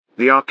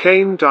The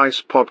Arcane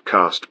Dice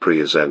Podcast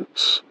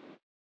presents.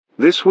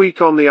 This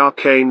week on the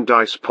Arcane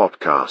Dice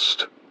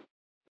Podcast.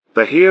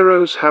 The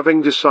heroes,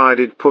 having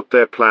decided, put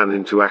their plan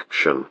into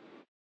action.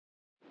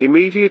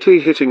 Immediately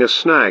hitting a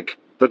snag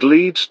that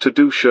leads to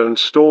Dusha and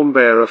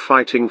Stormbearer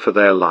fighting for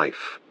their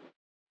life.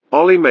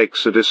 Olly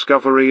makes a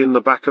discovery in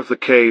the back of the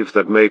cave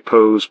that may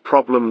pose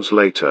problems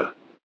later.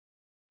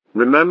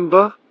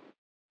 Remember?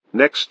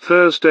 Next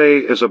Thursday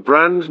is a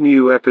brand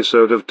new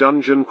episode of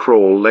Dungeon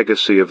Crawl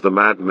Legacy of the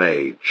Mad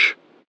Mage.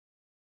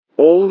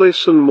 All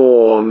this and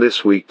more on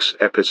this week's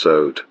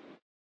episode.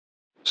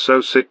 So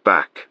sit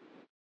back,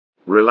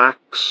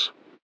 relax,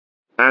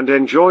 and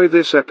enjoy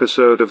this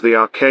episode of the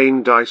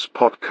Arcane Dice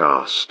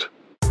Podcast.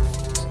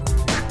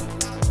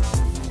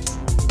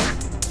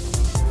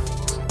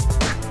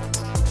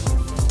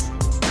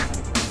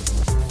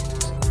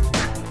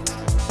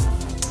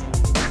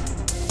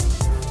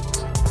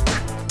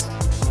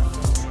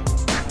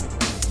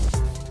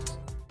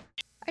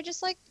 I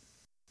just like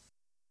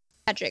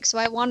magic, so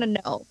I want to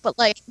know. But,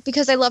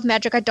 because I love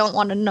magic, I don't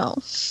want to know.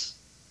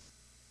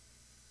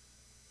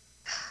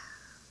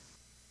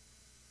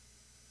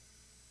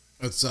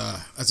 That's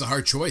a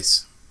hard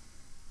choice.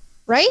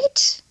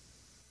 Right?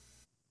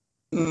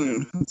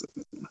 It's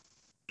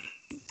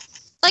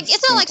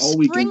not like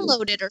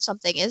spring-loaded or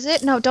something, is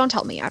it? No, don't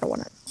tell me. I don't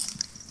want to.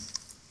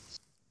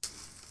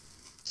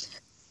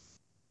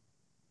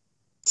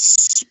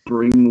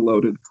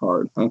 Spring-loaded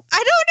card, huh?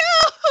 I don't know!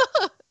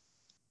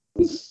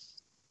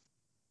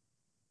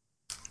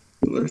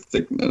 Their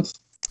thickness.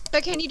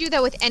 But can you do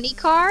that with any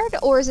card,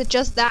 or is it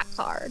just that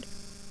card?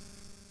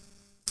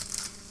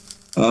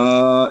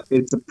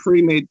 It's a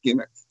pre-made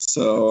gimmick,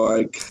 so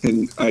I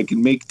can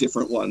make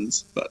different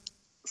ones, but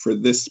for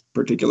this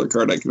particular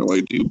card, I can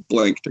only do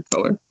blank to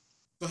color.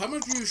 So how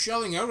much are you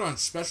shelling out on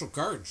special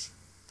cards?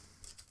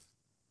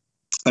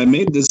 I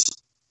made this.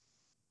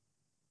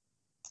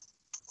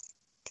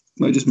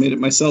 I just made it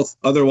myself.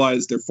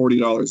 Otherwise, they're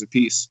 $40 a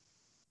piece.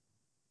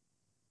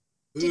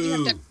 Did you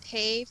have to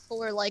pay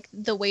for,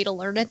 the way to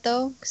learn it,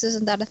 though? Because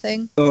isn't that a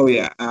thing? Oh,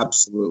 yeah,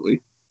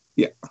 absolutely.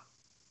 Yeah.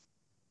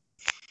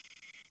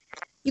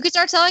 You could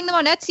start selling them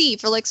on Etsy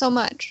for, so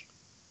much.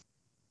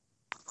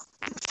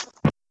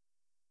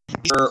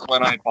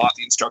 When I bought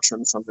the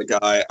instructions from the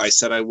guy, I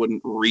said I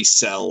wouldn't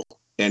resell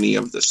any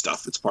of this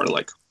stuff. It's part of,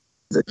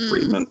 the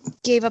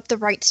agreement. Gave up the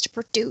rights to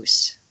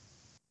produce.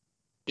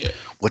 Yeah.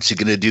 What's he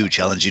gonna do?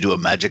 Challenge you to a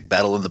magic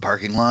battle in the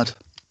parking lot?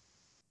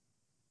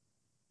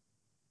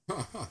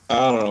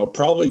 I don't know.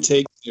 Probably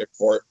take me to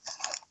court.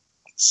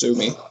 Sue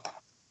me.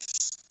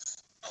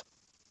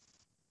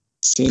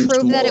 Seems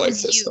Prove more that it like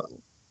was this you. stuff.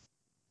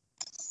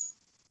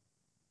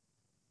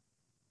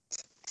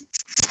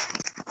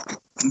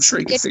 I'm sure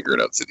he can figure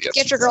it out through the Etsy.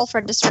 Get your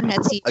girlfriend to start an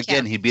Etsy account.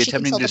 Again, he'd be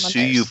attempting to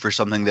sue you for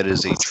something that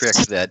is a trick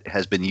that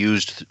has been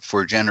used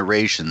for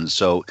generations,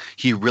 so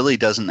he really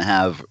doesn't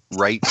have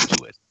rights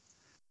to it.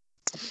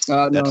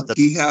 No,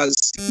 he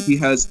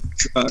has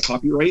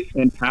copyright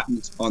and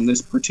patent on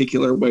this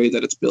particular way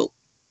that it's built.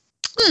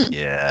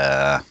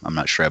 Yeah, I'm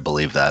not sure I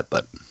believe that,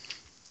 but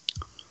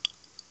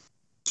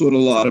That's what a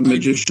lot of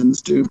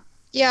magicians do.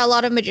 Yeah, a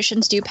lot of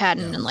magicians do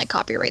patent and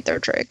copyright their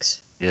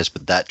tricks. yes,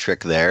 but that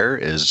trick there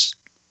is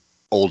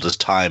old as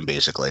time,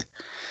 basically,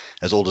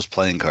 as old as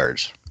playing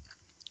cards.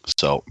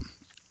 So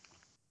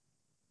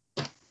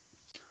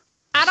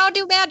I don't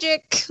do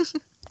magic.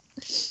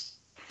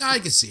 I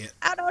can see it.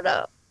 I don't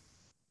know.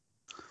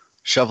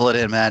 shovel it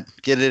in, Matt.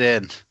 Get it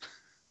in.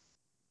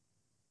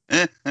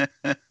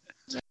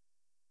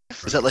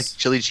 Is that like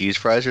chili cheese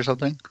fries or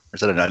something? Or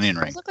is that an onion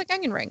ring? Those look like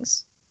onion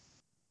rings.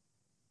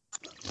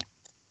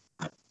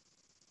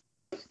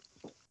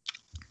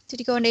 Did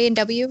you go in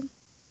A&W?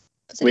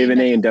 We have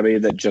an A&W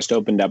that just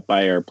opened up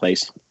by our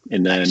place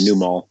in the new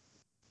mall.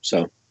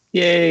 So,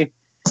 yay.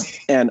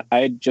 And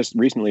I just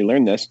recently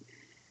learned this.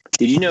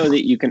 Did you know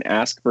that you can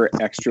ask for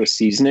extra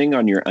seasoning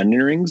on your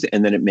onion rings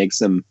and then it makes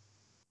them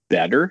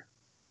better?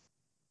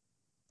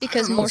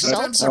 Because more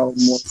salt?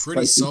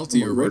 Pretty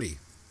salty already.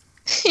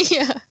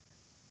 Yeah.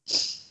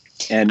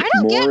 And I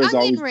don't more get is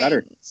always onion better.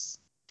 rings.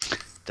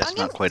 That's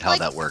not quite how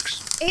that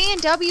works.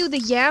 A&W, the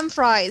yam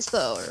fries,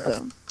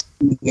 though.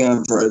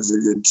 Yeah, fries are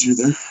good too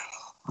there.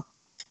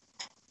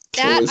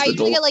 That, I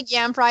usually get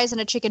yam fries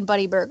and a chicken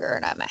buddy burger,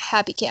 and I'm a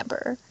happy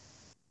camper.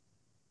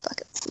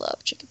 Fucking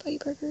love chicken buddy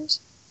burgers.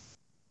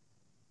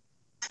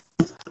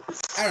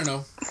 I don't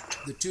know.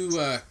 The two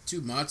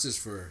matzahs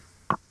for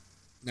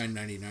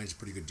 $9.99 is a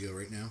pretty good deal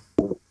right now.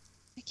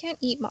 I can't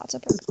eat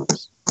matzo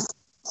burgers.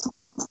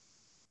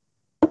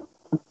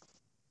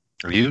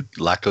 Are you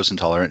lactose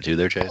intolerant too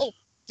there, Chayse? Oh,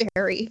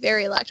 very,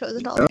 very lactose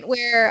intolerant.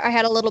 Where I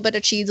had a little bit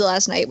of cheese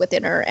last night with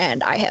dinner,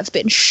 and I have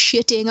been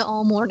shitting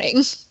all morning.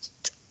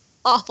 It's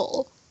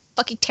awful.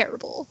 Fucking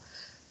terrible.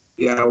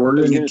 Yeah, we're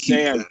going to keep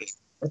say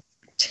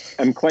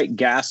I'm quite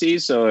gassy,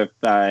 so if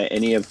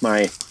any of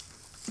my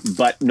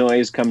butt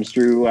noise comes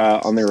through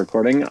on the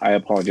recording, I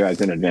apologize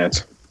in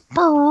advance.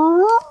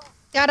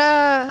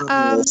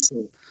 Gotta,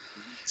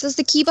 says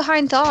the key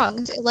behind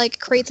thongs. It,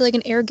 creates,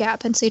 an air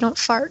gap, and so you don't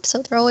fart,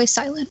 so they're always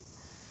silent.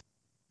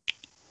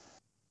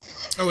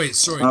 Oh, wait,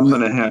 sorry. I'm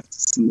going to have to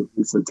see a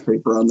piece of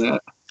paper on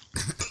that.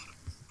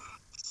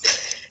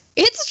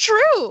 It's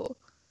true.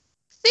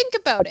 Think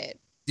about it.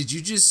 Did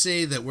you just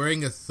say that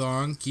wearing a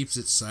thong keeps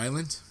it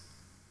silent?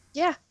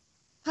 Yeah.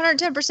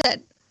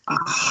 110%.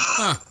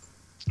 Huh.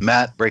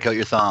 Matt, break out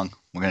your thong.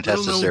 We're going to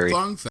test this Little known theory.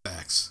 thong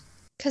facts.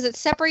 Because it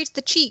separates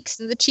the cheeks,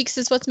 and the cheeks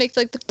is what makes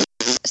like the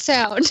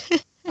sound.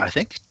 I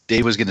think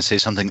Dave was going to say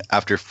something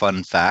after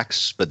fun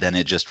facts, but then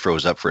it just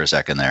froze up for a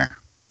second there.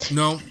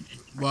 No.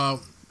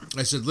 Well,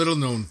 I said little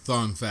known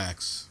thong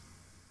facts.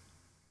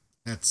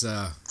 That's,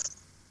 I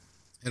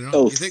don't know.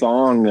 Oh,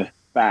 thong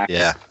facts.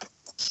 Yeah.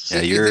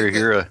 Yeah,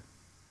 You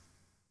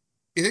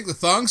think the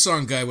thong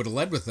song guy would have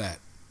led with that?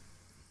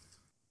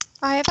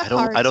 I have a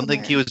card I don't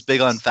think somewhere. he was big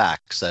on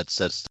facts. That's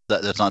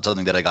not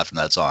something that I got from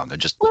that song.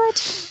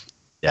 What?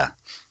 Yeah.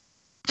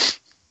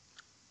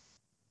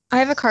 I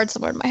have a card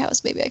somewhere in my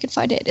house. Maybe I could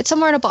find it. It's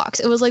somewhere in a box.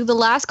 It was like the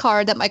last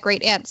card that my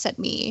great aunt sent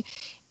me.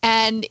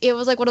 And it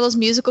was like one of those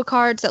musical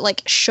cards that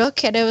like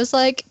shook, and it was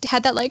like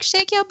had that like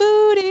shake your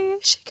booty,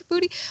 shake your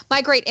booty.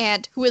 My great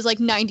aunt, who was like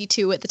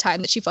 92 at the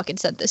time that she fucking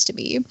sent this to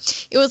me,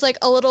 it was like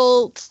a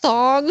little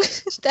thong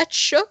that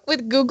shook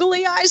with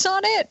googly eyes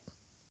on it.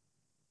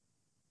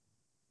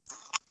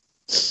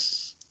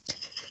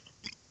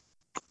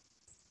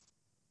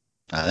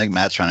 I think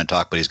Matt's trying to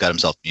talk, but he's got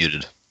himself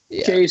muted.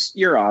 Yeah. Chayse,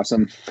 you're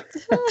awesome.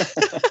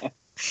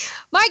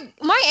 My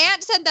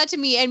aunt sent that to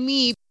me, and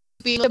me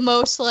being the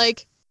most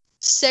like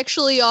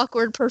sexually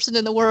awkward person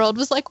in the world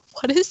was like,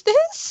 what is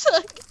this?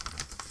 Like,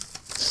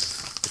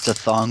 It's a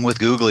thong with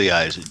googly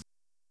eyes.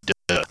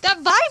 Duh. that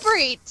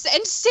vibrates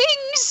and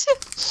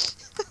sings.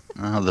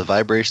 Oh, the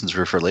vibrations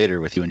were for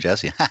later with you and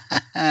Jesse.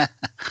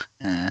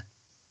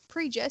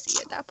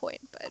 Pre-Jesse at that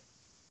point, but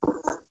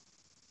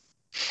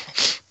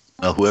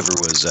Well, whoever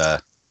was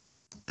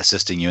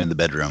assisting you in the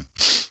bedroom.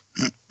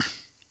 I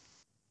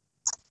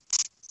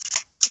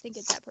think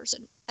it's that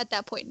person. At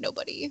that point,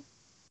 nobody.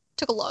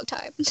 Took a long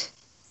time.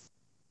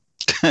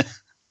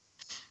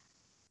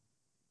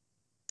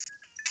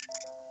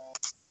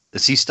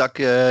 Is he stuck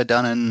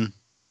down in,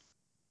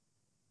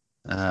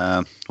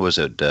 what was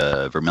it,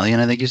 Vermilion,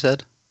 I think you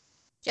said?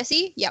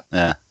 Jesse? Yep.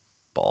 Yeah,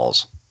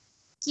 balls.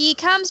 He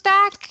comes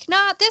back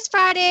not this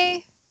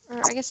Friday, or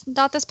I guess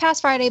not this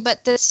past Friday,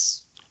 but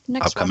this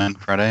next one. Upcoming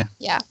Friday?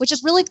 Yeah, which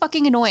is really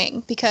fucking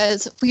annoying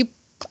because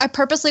I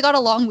purposely got a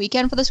long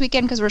weekend for this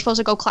weekend because we're supposed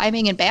to go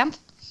climbing in Banff.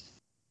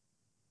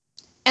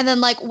 And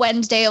then like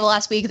Wednesday of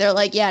last week, they're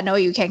like, yeah, no,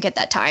 you can't get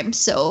that time.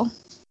 So,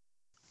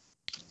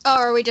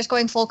 are we just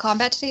going full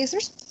combat today? Is there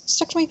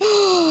stuck to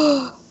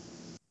my...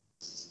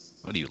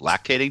 What are you,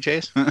 lactating,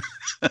 Chayse?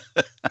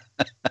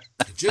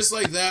 Just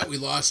like that, we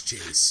lost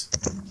Chayse.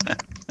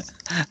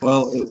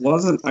 Well, it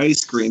wasn't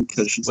ice cream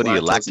because she's What are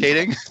you, lactose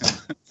lactating?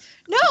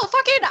 No,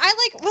 fucking,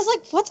 was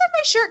like, what's on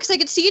my shirt? Because I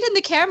could see it in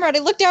the camera, and I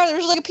looked down, and there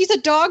was like a piece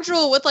of dog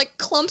drool with like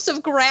clumps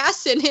of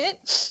grass in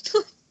it.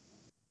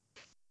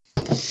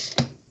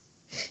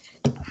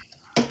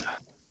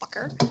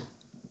 Fucker.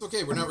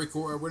 Okay, we're not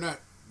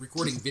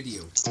recording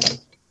video.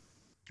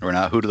 Or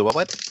not? Who to the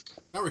what?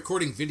 Not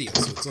recording video,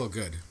 so it's all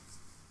good.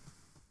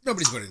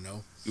 Nobody's going to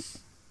know.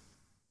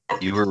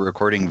 You were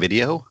recording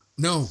video?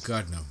 No,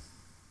 God, no.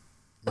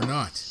 We're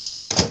not.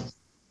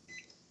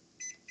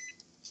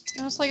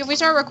 I was like, if we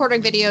start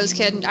recording videos,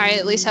 can I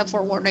at least have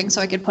forewarning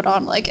so I could put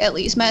on like at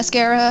least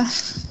mascara?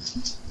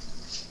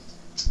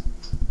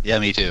 Yeah,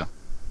 me too.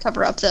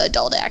 Cover up the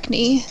adult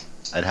acne.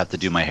 I'd have to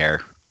do my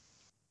hair.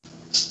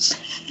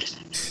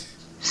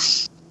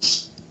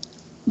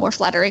 More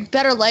flattering.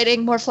 Better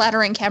lighting, more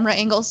flattering camera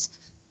angles.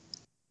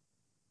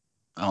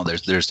 Oh,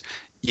 there's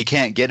you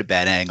can't get a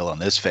bad angle on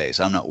this face.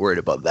 I'm not worried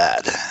about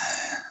that.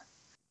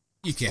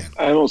 You can.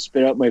 I almost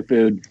spit out my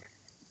food.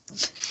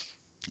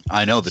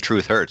 I know the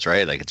truth hurts,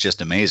 right? Like, it's just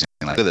amazing.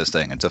 Like, look at this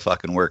thing. It's a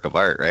fucking work of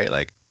art, right?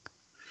 Like,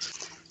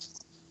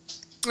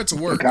 It's a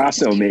work.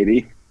 Picasso,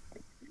 maybe.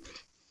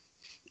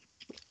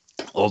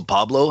 old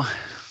Pablo.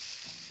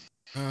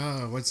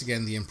 Once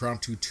again, the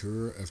impromptu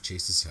tour of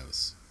Chayse's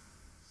house.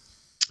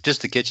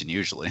 Just the kitchen,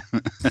 usually.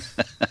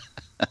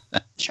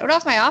 Showed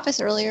off my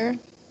office earlier.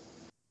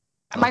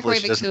 I'm Hopefully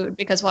she microwaving doesn't- food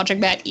because watching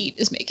Matt eat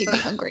is making me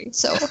hungry.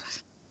 So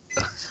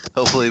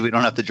Hopefully we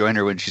don't have to join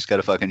her when she's got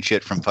a fucking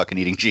shit from fucking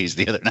eating cheese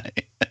the other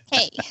night.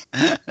 hey,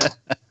 I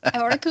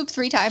already pooped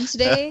 3 times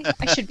today.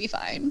 I should be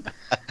fine.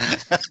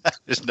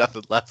 There's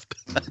nothing left.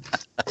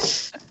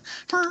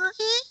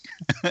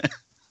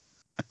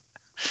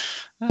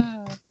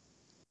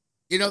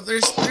 You know,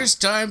 there's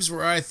times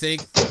where I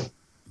think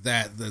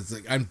that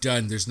I'm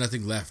done. There's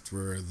nothing left.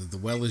 Where the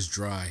well is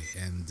dry,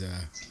 and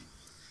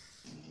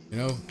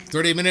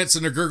 30 minutes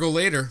and a gurgle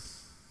later.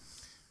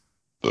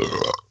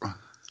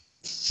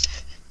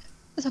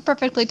 It's a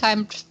perfectly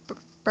timed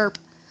burp.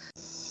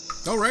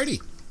 Alrighty,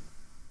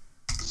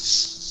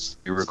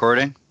 You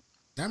recording?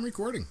 I'm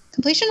recording.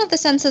 Completion of the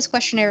census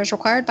questionnaire is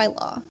required by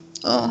law.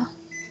 Ugh.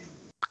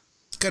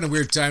 It's kind of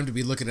weird time to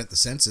be looking at the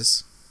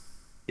census.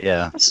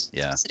 Yeah.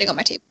 Yeah. Sitting on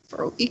my table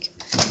for a week.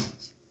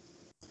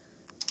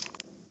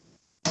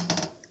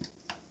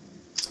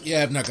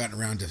 Yeah, I've not gotten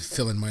around to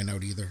filling mine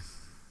out either.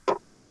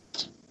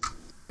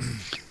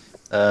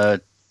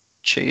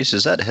 Chayse,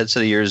 is that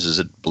headset of yours, is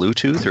it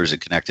Bluetooth or is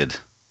it connected?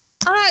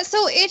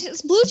 So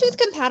it's Bluetooth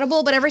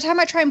compatible, but every time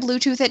I try and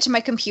Bluetooth it to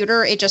my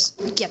computer, it just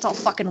gets all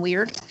fucking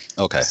weird.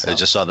 Okay, So. I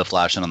just saw the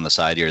flashing on the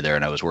side here there,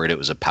 and I was worried it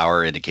was a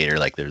power indicator,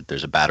 like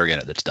there's a battery in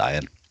it that's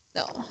dying.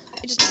 No,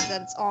 it just means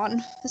that it's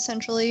on,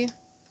 essentially.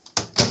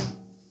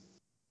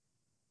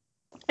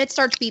 It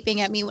starts beeping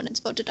at me when it's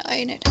about to die,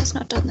 and it has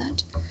not done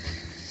that.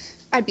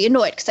 I'd be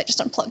annoyed because I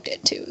just unplugged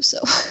it too, so.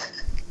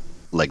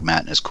 Like Matt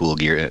and his cool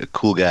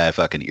guy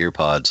fucking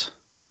earpods.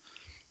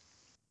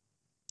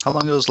 How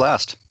long do those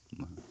last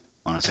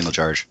on a single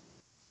charge?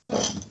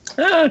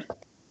 I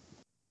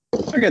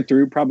get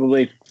through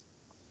probably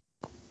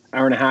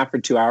hour and a half or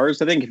 2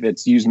 hours. I think if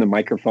it's using the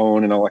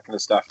microphone and all that kind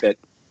of stuff, it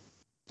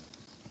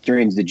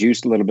drains the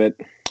juice a little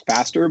bit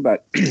faster.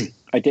 But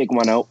I take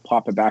one out,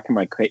 pop it back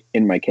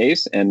in my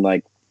case, and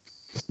like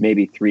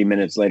maybe 3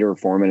 minutes later or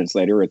 4 minutes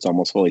later, it's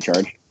almost fully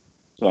charged.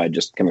 So I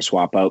just kind of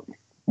swap out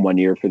one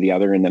ear for the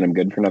other, and then I'm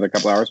good for another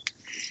couple hours.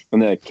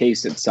 And the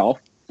case itself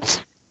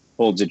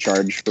holds a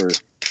charge for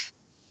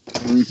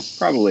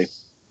probably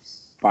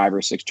 5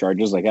 or 6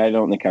 charges. Like, I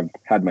don't think I've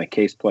had my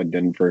case plugged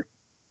in for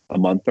a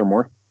month or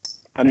more.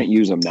 I don't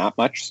use them that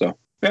much, so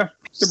yeah,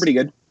 they're pretty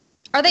good.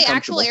 Are they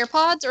actual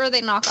AirPods or are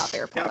they knockoff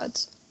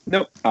AirPods?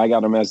 Nope, I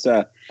got them as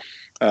a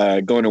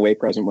going away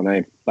present when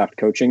I left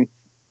coaching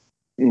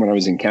when I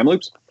was in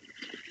Kamloops.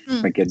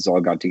 My kids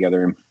all got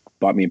together and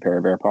bought me a pair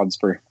of AirPods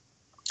for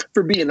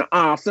being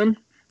awesome.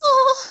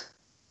 Oh.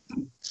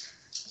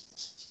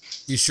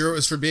 You sure it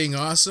was for being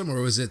awesome,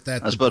 or was it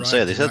that? I was about to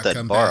say, they set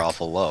that bar back?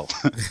 awful low.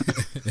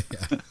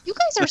 Yeah. You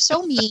guys are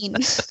so mean.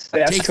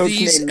 Take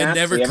these and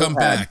never come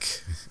back.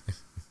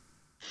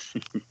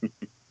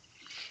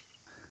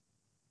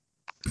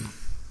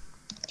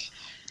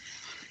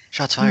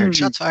 Shots fired,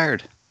 shots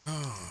fired.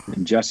 Oh.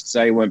 And just as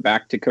I went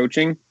back to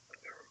coaching,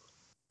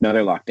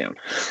 another lockdown.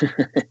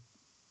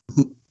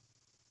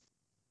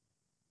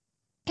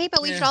 Hey,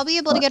 but we should all be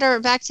able to get our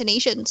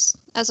vaccinations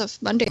as of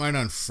Monday. Mine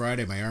on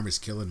Friday. My arm is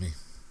killing me.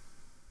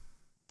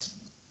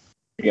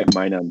 I get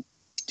mine on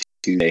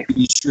Tuesday.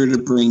 Be sure to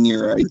bring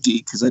your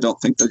ID because I don't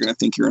think they're going to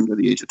think you're under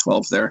the age of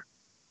 12 there.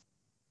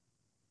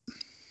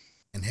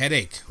 And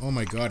headache. Oh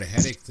my god, a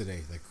headache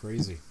today. Like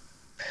crazy.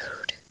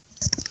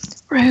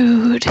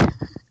 Rude. Did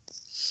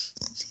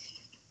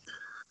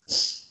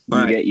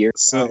you get your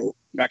So,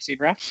 vaccine,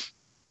 Raph?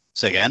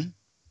 Say again?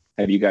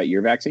 Have you got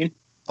your vaccine?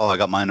 Oh, I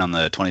got mine on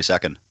the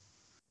 22nd.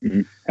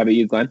 Mm-hmm. How about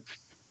you, Glenn?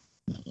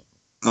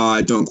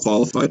 I don't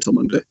qualify till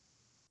Monday.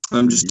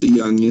 I'm just a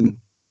youngin.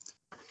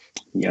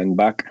 Young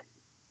buck.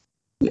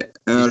 Yeah,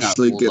 not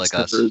Ashley old gets like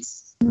us.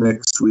 hers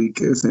next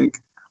week, I think.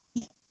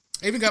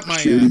 I even got my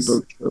She already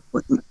booked her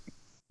appointment.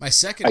 my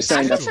second. I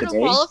signed I up should have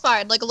today.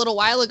 qualified like a little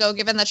while ago,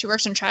 given that she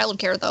works in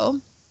childcare, though.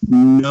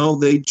 No,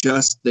 they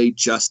just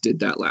did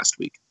that last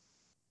week.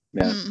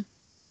 Yeah.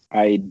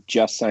 I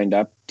just signed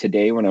up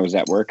today when I was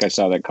at work. I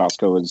saw that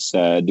Costco was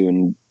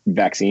doing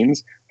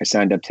vaccines. I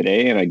signed up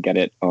today and I get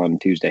it on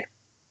Tuesday.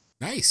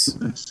 Nice.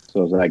 So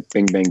it was like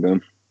bing, bang,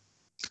 boom.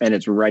 And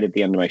it's right at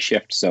the end of my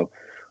shift. So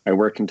I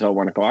work until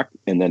 1 o'clock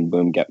and then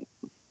boom, get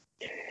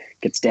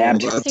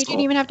stabbed. Oh, So you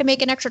didn't even have to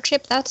make an extra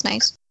chip. That's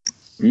nice.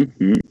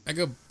 Mm-hmm. I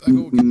go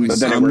get my But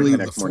then I son work on the the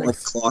next morning.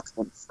 4 o'clock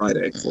on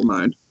Friday. Full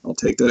 9. I'll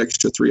take that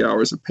extra 3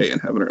 hours of pay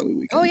and have an early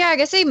weekend. Oh yeah, I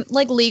guess they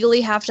like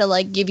legally have to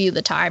like give you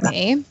the time,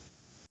 eh?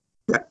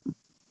 Yeah.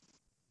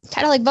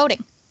 Kind of like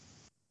voting.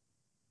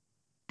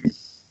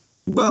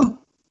 Well,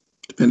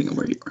 depending on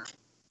where you are.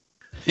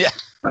 Yeah.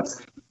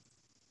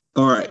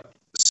 All right.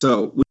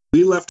 So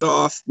we left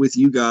off with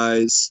you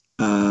guys.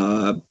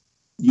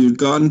 You'd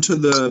gone to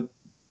the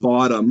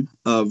bottom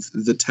of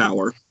the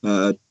tower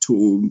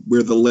to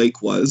where the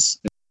lake was.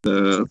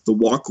 The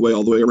walkway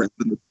all the way around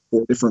the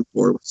 4 different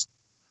floors.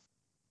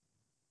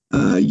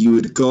 You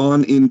had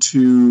gone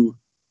into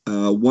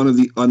one of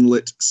the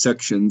unlit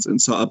sections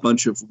and saw a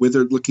bunch of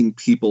withered-looking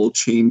people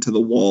chained to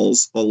the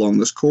walls along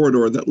this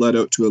corridor that led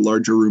out to a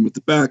larger room at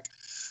the back,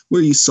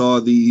 where you saw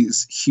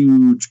these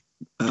huge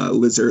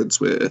lizards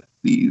with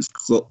these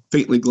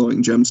faintly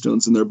glowing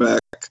gemstones in their back.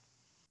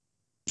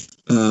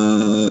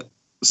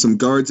 Some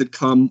guards had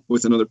come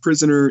with another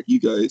prisoner. You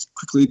guys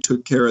quickly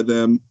took care of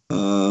them,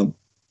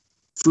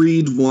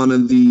 freed one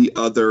of the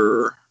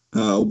other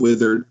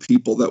withered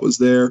people that was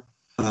there.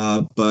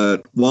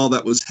 But while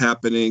that was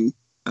happening,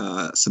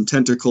 some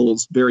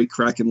tentacles, very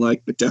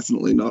kraken-like, but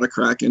definitely not a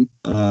kraken,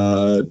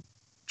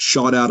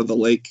 shot out of the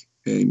lake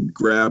and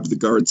grabbed the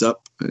guards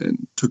up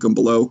and took them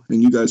below.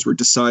 And you guys were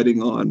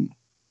deciding on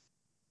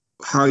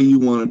how you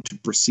wanted to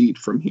proceed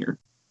from here.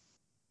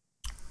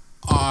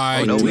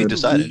 I Oh, no, we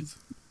decided.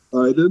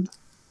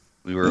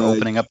 We were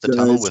opening up the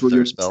tunnel with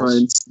their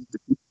spells.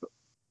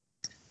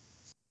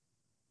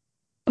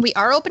 We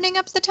are opening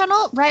up the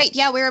tunnel? Right,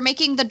 yeah, we were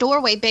making the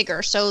doorway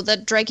bigger so the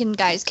dragon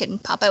guys can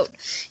pop out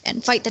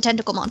and fight the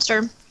tentacle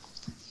monster.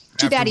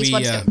 Two baddies,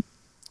 one stone.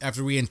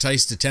 After we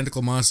enticed the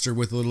tentacle monster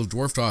with a little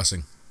dwarf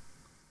tossing.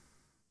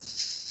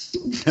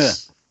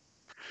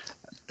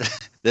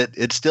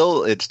 It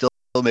still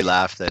made me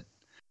laugh that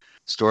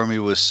Stormy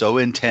was so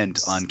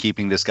intent on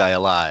keeping this guy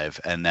alive,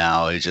 and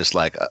now he's just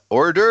like,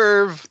 hors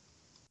d'oeuvre.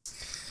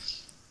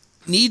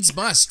 Needs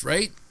must,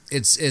 right?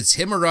 It's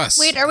him or us.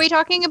 Wait, are we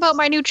talking about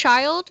my new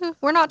child?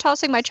 We're not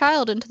tossing my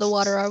child into the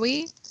water, are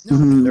we?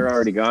 Mhm. They're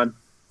already gone.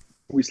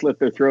 We slit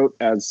their throat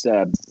as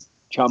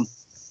chum.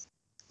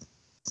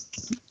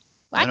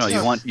 I know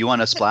you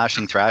want a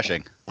splashing,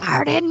 thrashing.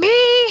 Pardon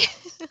me.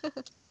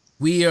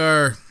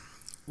 We're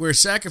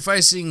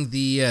sacrificing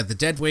the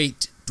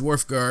deadweight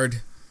dwarf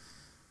guard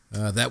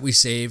that we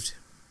saved.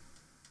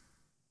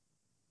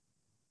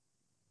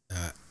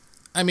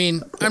 I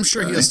mean, I'm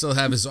sure he'll still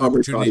have his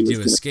opportunity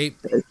to escape,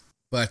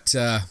 but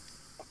yeah.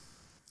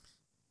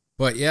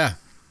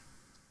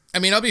 I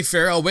mean, I'll be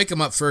fair. I'll wake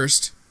him up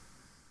first.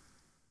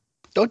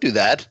 Don't do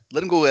that.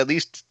 Let him go at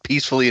least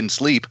peacefully and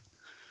sleep.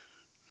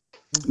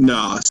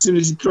 No, as soon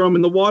as you throw him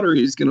in the water,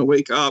 he's going to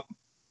wake up.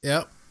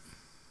 Yep.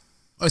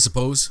 I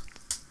suppose.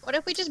 What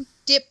if we just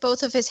dip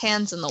both of his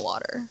hands in the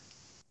water?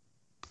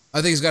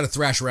 I think he's got to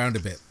thrash around a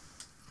bit.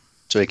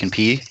 So he can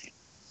pee?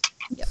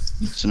 Yep.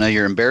 So now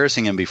you're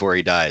embarrassing him before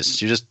he dies.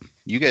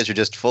 You guys are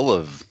just full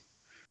of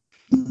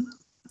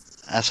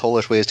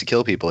asshole-ish ways to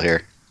kill people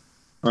here.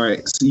 All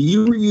right, so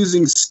you were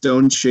using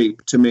stone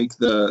shape to make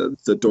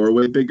the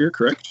doorway bigger,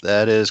 correct?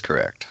 That is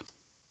correct.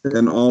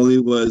 And Olly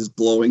was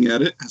blowing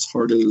at it as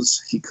hard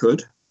as he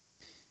could.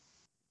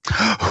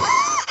 As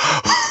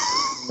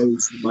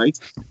he might,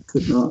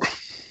 could not.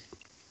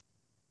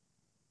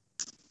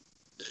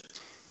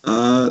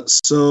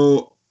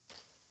 So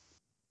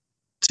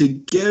to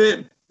get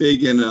it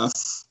big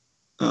enough,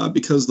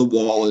 because the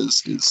wall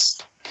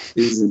isn't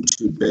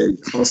too big,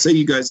 I'll say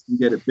you guys can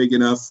get it big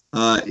enough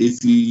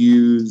if you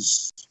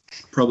use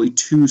probably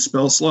 2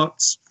 spell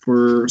slots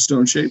for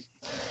stone shape.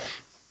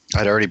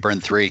 I'd already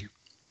burned 3.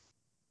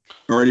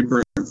 Already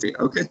burned 3.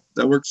 Okay,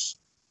 that works.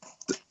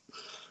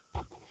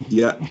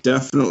 Yeah,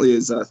 definitely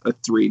is a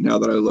 3 now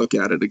that I look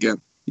at it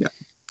again. Yeah,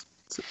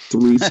 it's a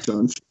 3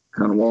 stone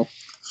kind of wall.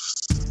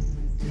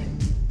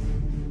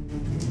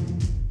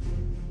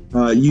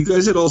 You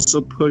guys had also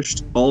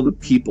pushed all the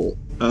people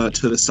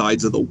to the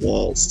sides of the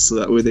walls, so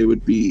that way they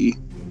would be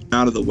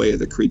out of the way of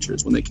the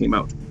creatures when they came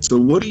out. So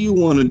what do you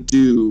want to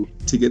do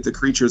to get the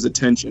creatures'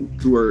 attention,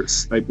 who are,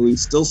 I believe,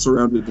 still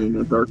surrounded in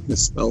a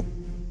darkness spell?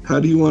 How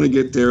do you want to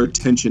get their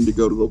attention to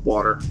go to the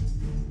water?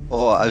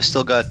 Oh, I've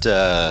still got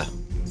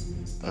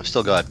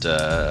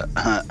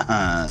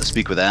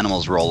speak with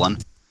animals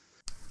rolling.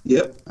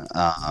 Yep.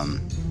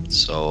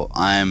 So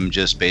I'm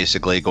just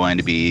basically going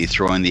to be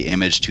throwing the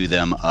image to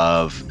them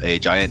of a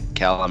giant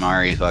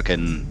calamari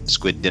fucking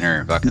squid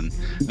dinner, fucking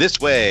this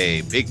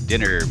way, big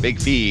dinner,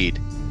 big feed.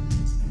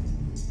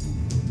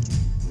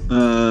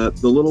 The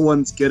little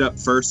ones get up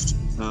first,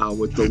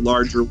 with the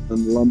larger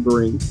one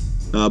lumbering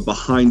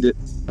behind it,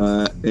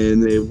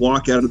 and they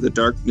walk out of the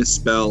darkness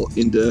spell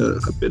into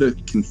a bit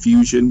of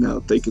confusion now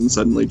that they can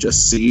suddenly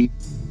just see.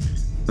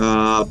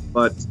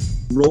 But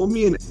roll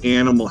me an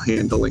animal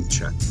handling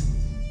check.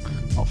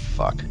 Oh,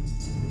 fuck.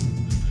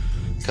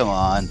 Come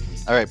on.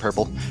 All right,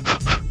 Purple.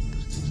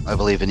 I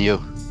believe in you.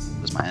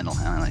 What's my animal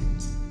handling?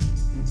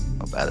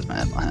 How bad is my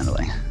animal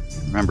handling?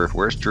 Remember,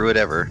 worst druid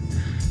ever.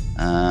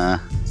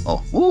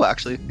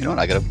 Actually, you know what?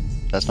 I got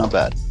that's not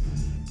bad.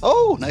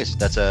 Oh, nice.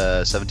 That's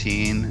a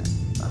 17.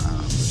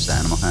 What's the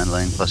animal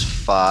handling? Plus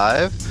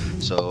 5.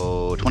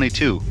 So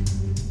 22.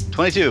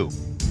 22.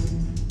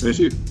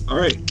 22. All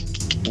right.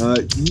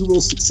 You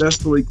will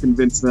successfully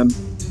convince them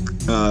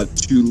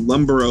to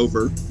lumber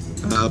over,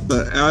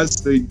 but as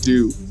they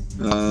do,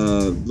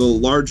 the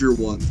larger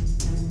one,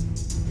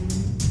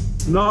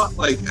 not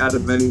like out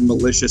of any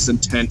malicious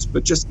intent,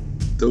 but just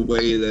the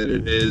way that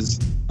it is,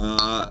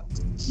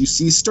 you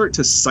see start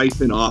to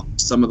siphon off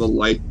some of the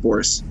life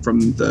force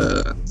from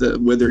the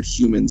withered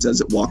humans as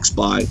it walks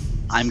by.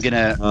 I'm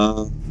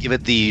gonna give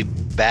it the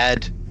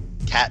bad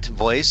cat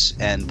voice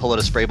and pull out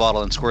a spray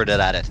bottle and squirt it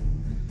at it.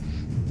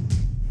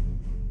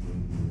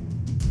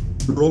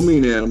 Roll me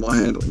an animal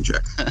handling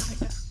check.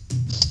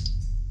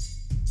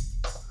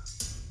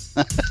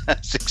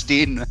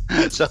 16.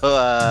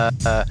 So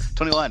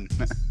 21.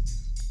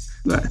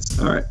 Nice.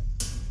 All right.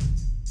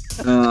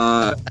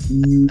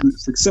 You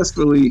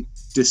successfully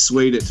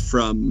dissuade it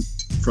from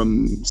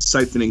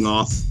siphoning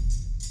off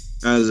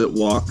as it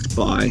walked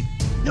by.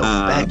 No,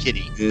 bad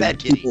kitty. Bad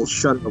kitty. People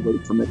shut it away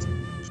from it.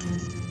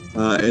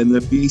 And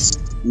the beast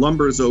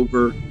lumbers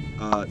over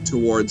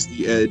towards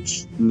the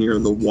edge near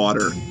the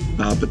water,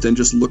 but then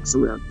just looks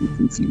around in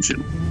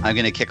confusion. I'm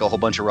going to kick a whole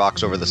bunch of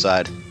rocks over the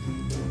side.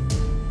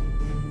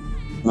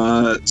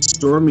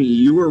 Stormy,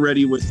 you were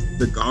ready with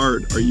the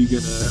guard. Are you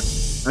going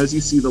to, as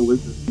you see the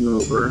lizard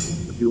move over,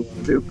 what do you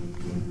want to do?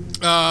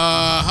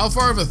 How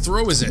far of a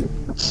throw is it?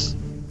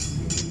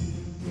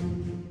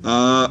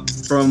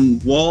 From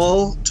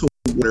wall to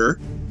water,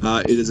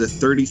 it is a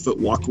 30-foot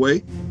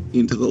walkway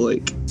into the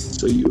lake.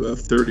 So you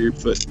have 30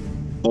 foot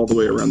all the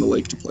way around the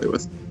lake to play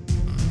with.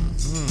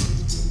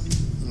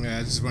 Yeah,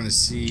 I just want to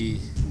see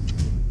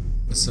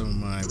what some of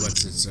my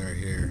what's-its are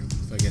here.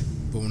 If I get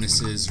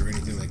bonuses or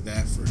anything like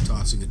that for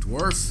tossing a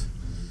dwarf.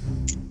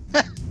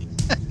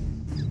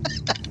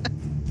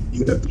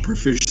 get the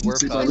proficiency.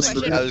 Dwarf bonus causing-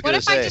 for that. I was What gonna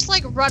if I say. just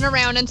like run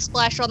around and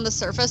splash on the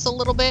surface a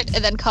little bit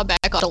and then come back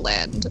onto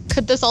land?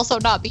 Could this also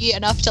not be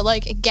enough to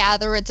like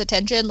gather its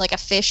attention, like a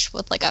fish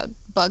with like a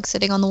bug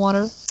sitting on the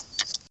water?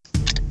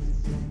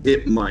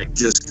 It might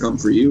just come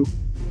for you.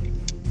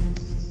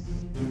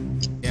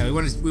 Yeah,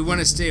 we want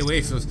to stay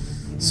away from.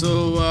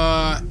 So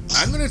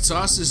I'm gonna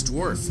toss this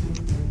dwarf.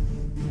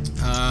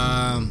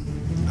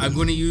 I'm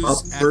gonna use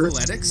Up first.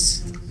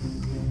 athletics.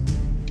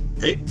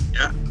 Hey,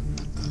 yeah.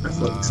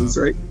 Athletics is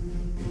right.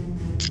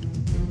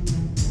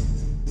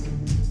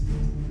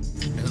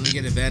 I only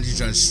get advantage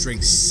on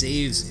strength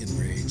saves in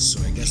rage, so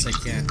I guess I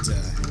can't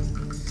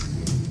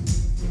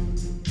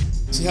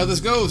see how this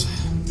goes.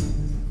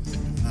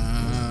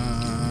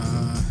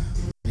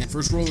 Yeah,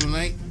 first roll of the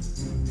night.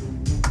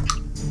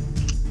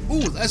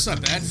 Ooh, that's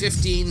not bad.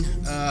 15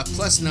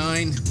 plus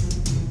 9.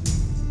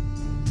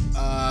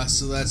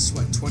 So that's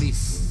what,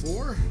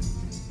 24?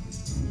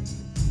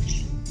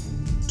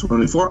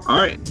 24. All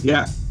right.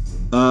 Yeah.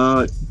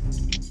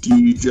 Do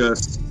you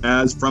just,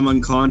 as from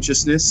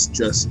unconsciousness,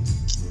 just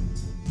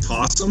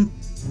toss him?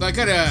 I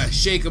gotta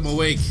shake him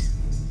awake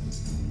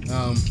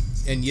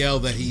and yell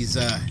that he's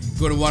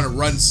going to want to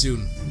run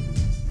soon.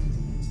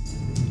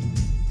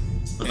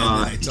 And then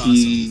I toss him.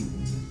 He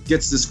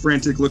gets this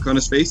frantic look on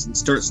his face and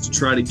starts to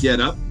try to get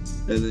up,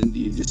 and then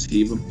you just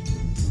heave him.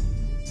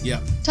 Yeah.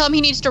 Tell him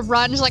he needs to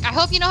run. He's like, I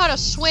hope you know how to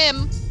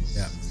swim.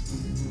 Yeah.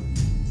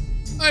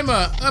 I'm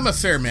a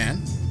fair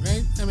man,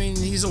 right? I mean,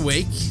 he's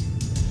awake.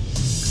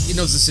 He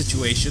knows the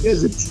situation. He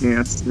has a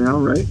chance now,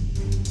 right?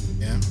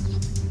 Yeah.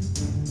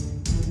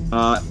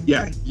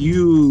 Yeah,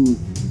 you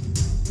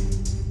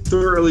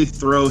thoroughly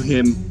throw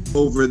him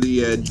over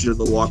the edge of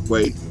the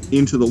walkway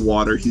into the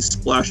water. He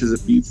splashes a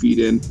few feet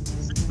in,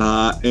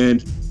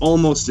 and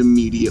almost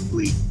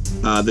immediately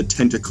the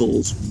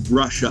tentacles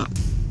rush up,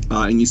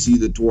 and you see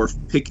the dwarf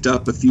picked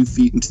up a few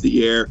feet into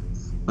the air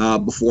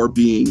before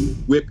being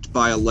whipped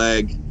by a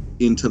leg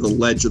into the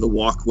ledge of the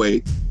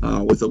walkway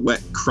with a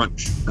wet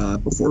crunch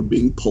before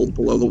being pulled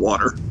below the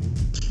water.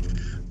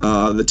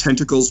 The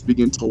tentacles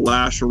begin to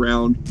lash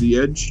around the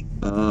edge,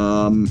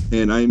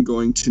 and I'm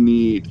going to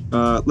need...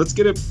 let's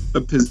get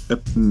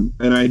an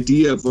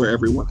idea of where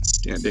everyone is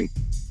standing.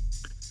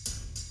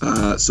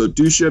 So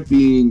Dusha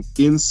being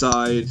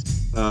inside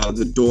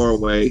the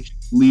doorway,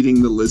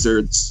 leading the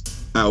lizards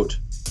out.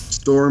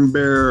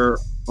 Stormbearer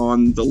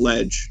on the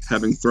ledge,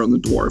 having thrown the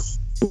dwarf.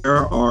 Where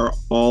are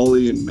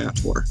Olly and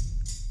Mator?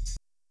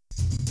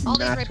 Ollie's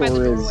right by the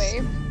Mator is-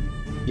 doorway.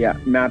 Yeah,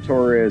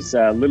 Mator is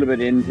a little bit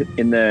in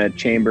the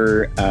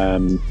chamber,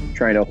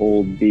 trying to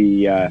hold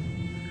the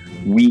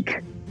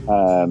weak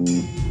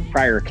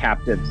prior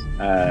captives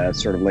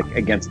sort of like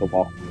against the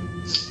wall.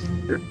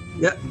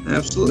 Yeah,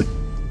 absolutely.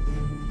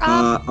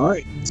 All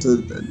right. So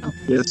then,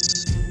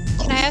 yes,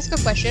 Can I ask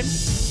a question?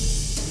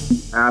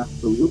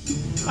 absolutely.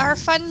 Our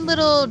fun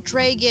little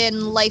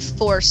dragon life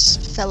force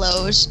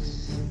fellows,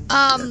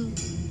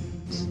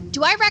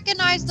 do I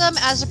recognize them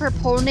as a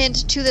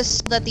proponent to this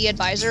that the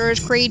advisor is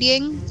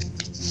creating?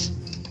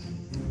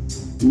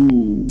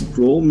 Ooh,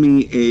 roll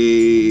me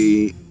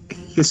a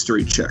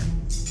history check.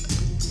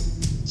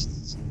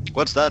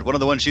 What's that? One of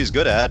the ones she's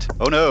good at.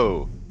 Oh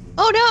no.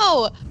 Oh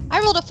no! I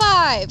rolled a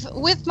 5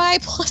 with my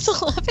plus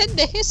 11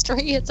 to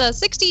history. It's a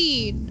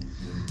 16.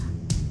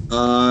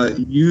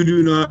 You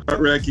do not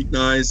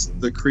recognize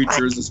the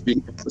creatures as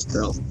being from the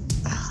south.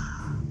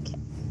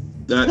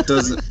 That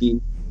doesn't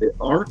mean they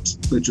aren't.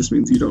 It just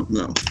means you don't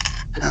know.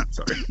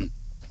 Sorry.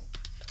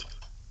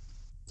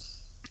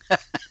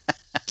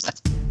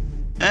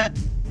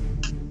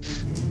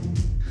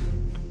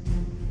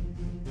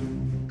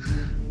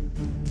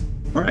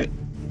 All right.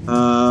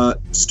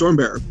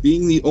 Stormbearer,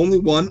 being the only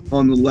one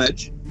on the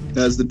ledge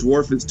as the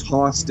dwarf is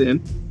tossed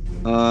in,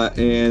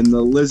 and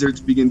the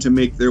lizards begin to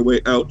make their way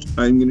out,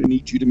 I'm going to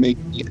need you to make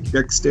a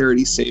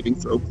dexterity saving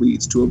throw,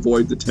 please, to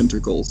avoid the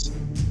tentacles.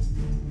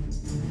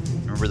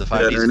 Remember the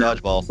that 5D are now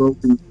dodgeball.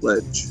 broken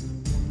ledge.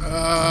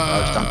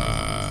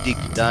 Deep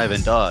dive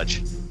and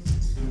dodge.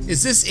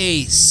 Is this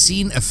a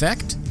scene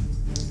effect?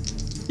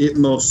 It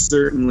most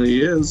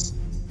certainly is.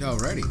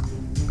 Alrighty.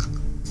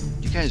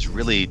 You guys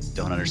really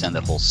don't understand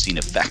that whole scene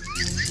effect.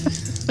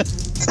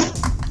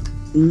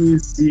 You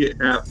see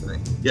it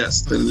happening.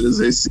 Yes, then it is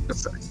a scene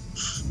effect.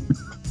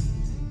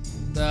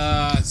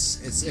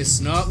 It's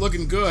not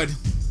looking good.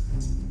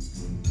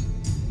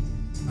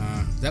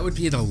 That would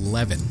be an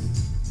 11.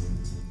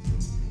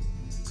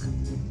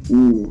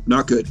 Ooh,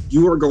 not good.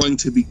 You are going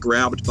to be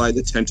grabbed by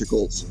the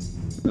tentacles.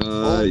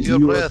 Hold your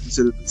You are breath.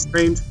 considered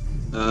restrained,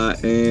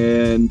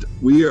 and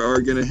we are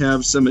going to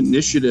have some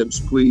initiatives,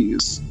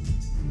 please.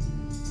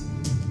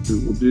 We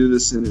will do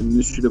this in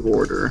initiative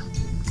order.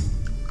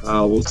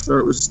 We'll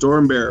start with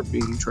Stormbearer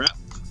being trapped.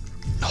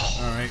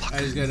 Alright, I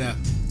just gotta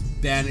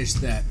banish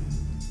that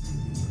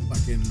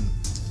fucking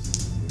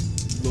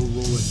low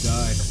rolling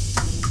die.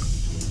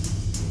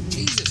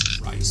 Jesus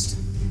Christ.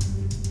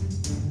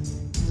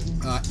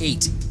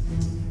 8.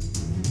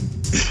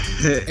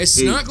 It's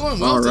Eight. not going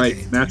well All right,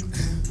 today. Matt.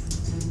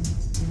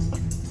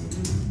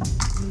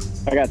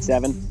 I got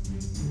 7.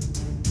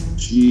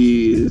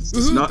 Jeez.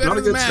 Woohoo, Not better a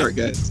than good Matt. start,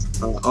 guys.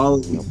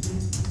 Ollie.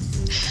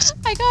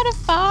 I got a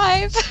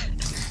 5.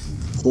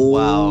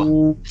 Wow. I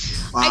mean,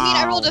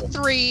 I rolled a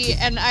 3,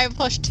 and I have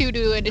 +2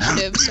 to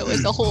initiative, so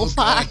it's a whole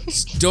 5.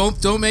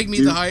 Don't make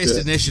me the highest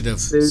Dusha. initiative.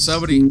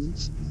 Somebody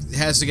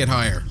has to get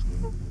higher.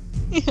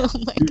 Oh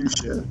my god.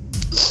 Dusha.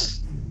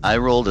 I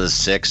rolled a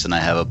 6 and I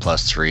have a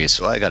 +3,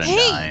 so I got a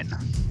Hey! 9.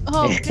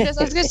 Oh goodness,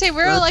 I was gonna say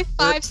we're at like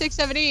 5, 6,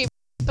 7, 8,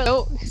 but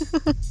no.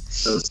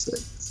 So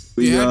 6.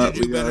 You had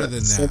to do better than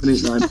that. 7,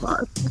 8, 9,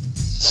 5.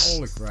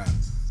 Holy crap.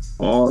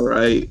 All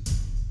right.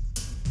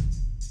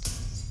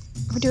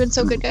 We're doing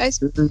so good,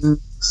 guys. Open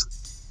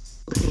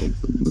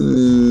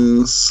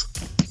this.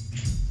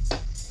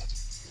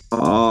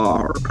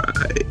 All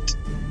right.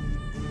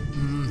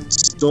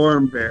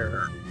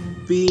 Stormbearer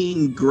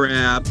being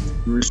grabbed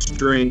and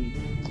restrained.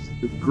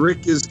 The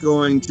Grick is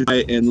going to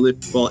try and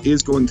lift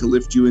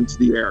you into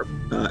the air.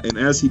 And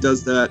as he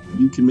does that,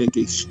 you can make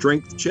a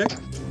strength check,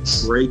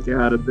 break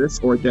out of this,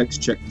 or a dex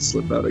check to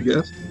slip out, I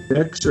guess.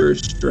 Dex or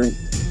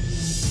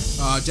strength?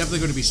 Definitely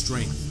going to be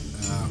strength.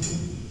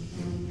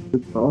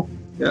 Oh,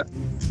 yeah.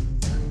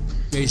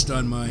 Based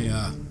on my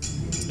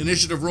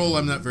initiative roll,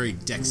 I'm not very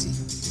dexy.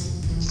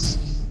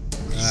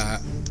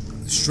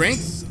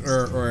 Strength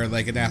or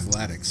like an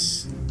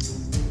athletics?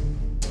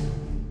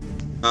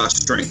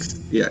 Strength.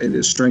 Yeah, it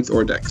is strength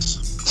or dex.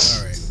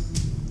 All right.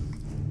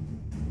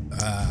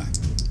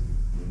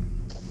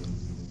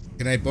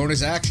 Can I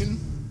bonus action?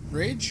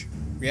 Rage?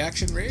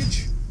 Reaction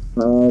rage?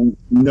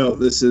 No,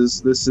 this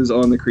is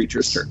on the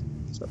creature's turn.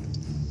 So.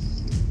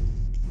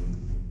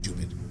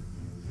 Stupid.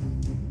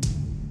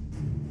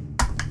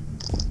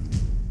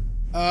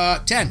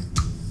 10.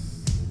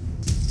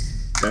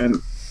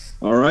 And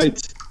all right,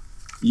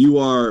 you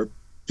are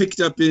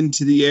picked up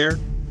into the air,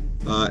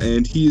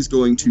 and he is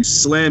going to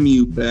slam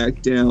you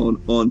back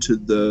down onto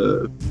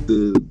the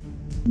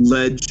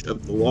ledge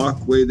of the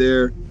walkway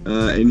there,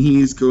 and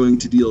he's going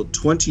to deal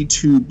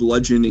 22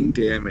 bludgeoning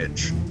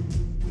damage.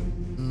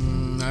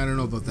 I don't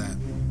know about that.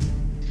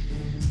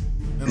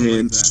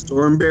 And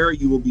Stormbearer,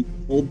 you will be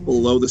pulled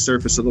below the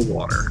surface of the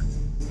water.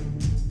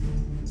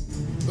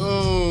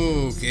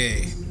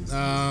 Okay.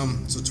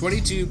 So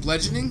 22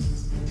 bludgeoning?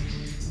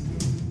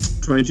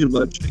 22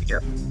 bludgeoning, yeah.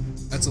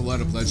 That's a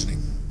lot of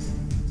bludgeoning.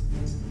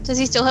 Does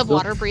he still have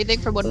water breathing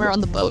from when we're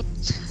on the boat?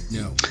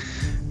 No.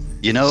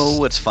 You know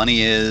what's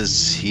funny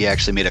is he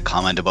actually made a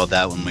comment about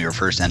that when we were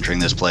first entering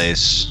this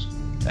place,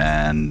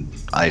 and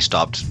I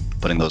stopped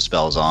putting those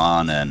spells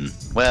on, and,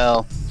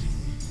 well,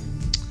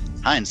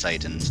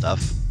 hindsight and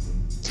stuff.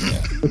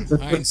 Yeah.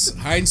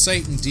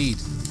 Hindsight indeed.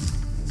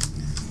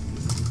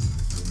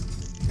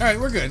 Alright,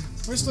 we're good.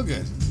 We're still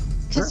good.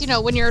 Because,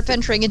 when you're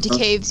adventuring into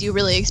caves, you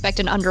really expect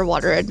an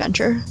underwater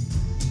adventure.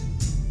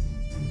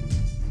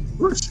 Of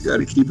course, you got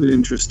to keep it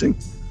interesting.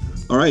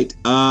 All right.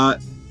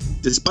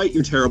 Despite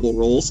your terrible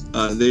rolls,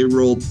 they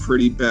rolled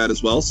pretty bad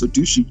as well. So,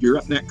 Dusha, you're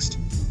up next.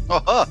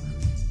 Well,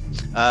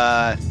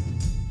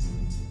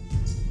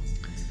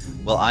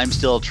 I'm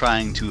still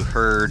trying to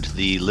herd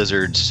the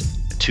lizards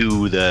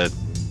to the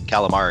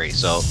calamari,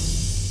 so...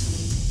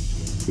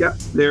 Yeah,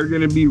 they're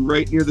going to be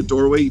right near the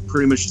doorway. You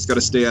pretty much just got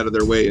to stay out of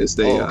their way as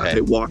they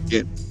they walk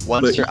in.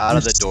 Once you're out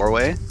of the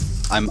doorway,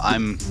 I'm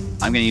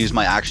going to use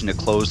my action to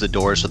close the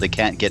door so they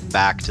can't get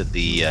back to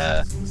the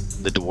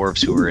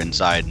dwarves who are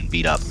inside and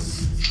beat up.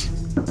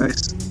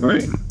 Nice. All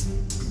right.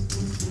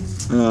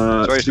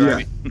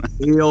 Sorry.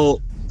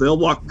 They'll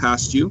walk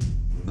past you.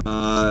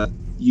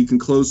 You can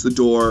close the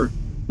door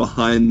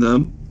behind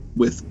them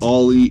with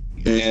Olly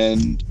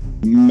and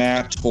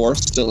Matt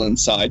still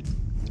inside.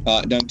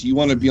 Now, do you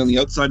want to be on the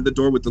outside of the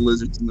door with the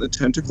lizards and the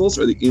tentacles,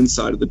 or the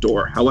inside of the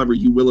door? However,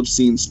 you will have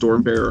seen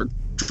Stormbearer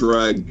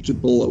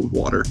dragged below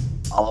water.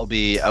 I'll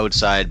be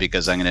outside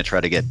because I'm going to try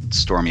to get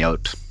Stormy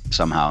out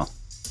somehow.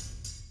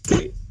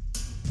 Okay.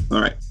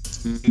 All right.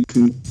 You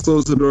can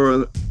close the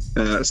door,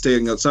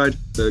 staying outside.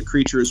 The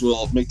creatures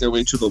will make their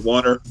way to the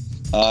water,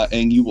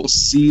 and you will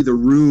see the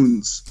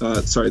runes,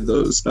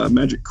 those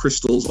magic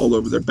crystals all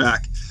over their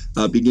back,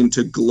 begin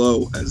to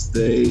glow as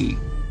they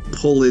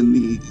pull in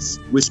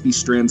these wispy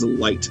strands of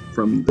light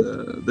from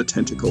the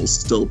tentacles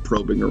still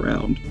probing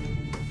around.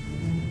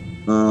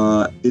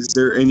 Is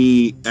there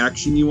any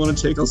action you want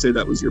to take? I'll say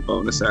that was your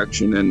bonus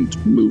action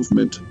and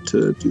movement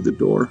to do the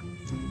door.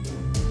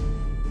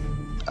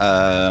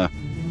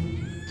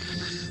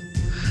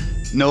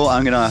 No,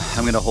 I'm gonna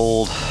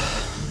hold.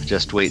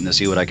 Just waiting to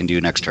see what I can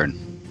do next turn.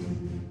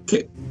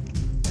 Okay.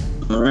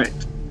 All right.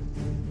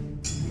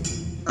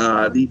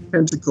 The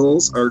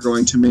tentacles are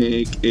going to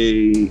make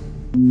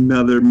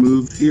another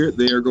move here.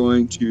 They are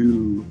going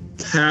to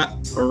pat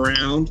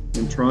around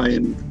and try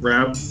and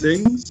grab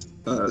things.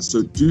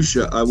 So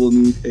Dusha, I will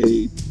need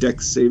a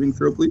dex saving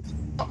throw, please.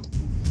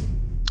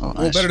 Oh, nice.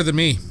 Roll better than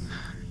me.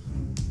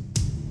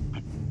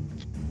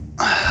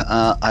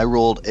 I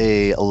rolled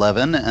a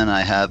 11 and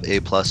I have a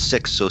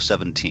 +6, so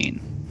 17.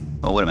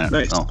 Oh, wait a minute.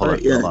 Nice. Oh, hold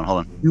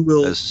on. You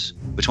will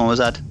Which one was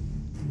that?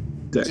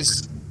 dex.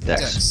 Just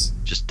Dex.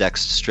 Just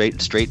Dex,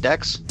 straight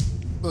Dex?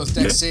 Well, it's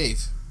dex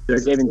save.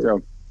 Dex Saving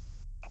throw.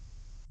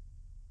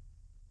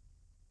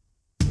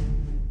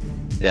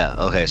 Yeah,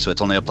 okay, so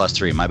it's only a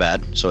 +3, my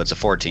bad. So it's a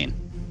 14.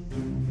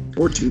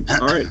 14.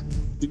 All right.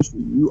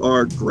 You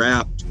are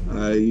grabbed.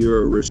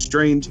 You're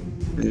restrained,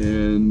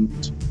 and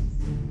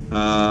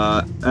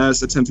as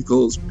the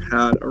tentacles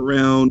pad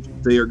around,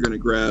 they are going to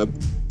grab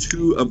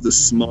 2 of the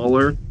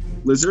smaller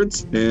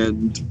lizards,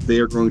 and they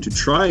are going to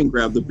try and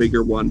grab the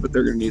bigger one, but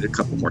they're going to need a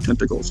couple more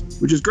tentacles,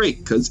 which is great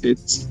because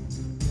it's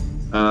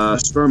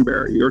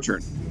Stormbearer. Your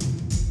turn.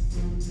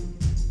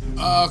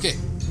 Okay.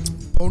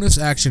 Bonus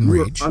action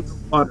You are rage.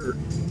 underwater.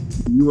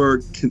 You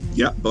are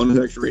bonus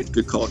action rage.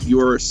 Good call. You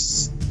are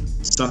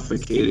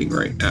suffocating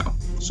right now.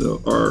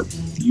 So,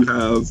 you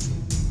have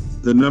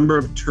the number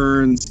of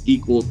turns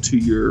equal to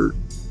your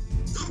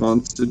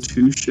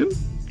constitution.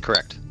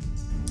 Correct.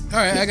 All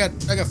right, I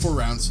got 4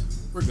 rounds.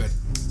 We're good.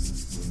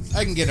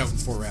 I can get out in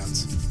 4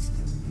 rounds.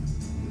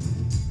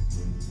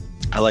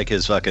 I like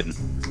his fucking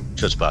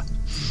chutzpah.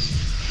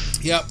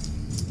 Yep.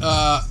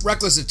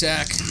 Reckless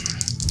attack.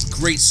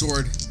 Great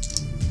sword.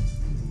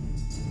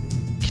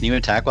 Can you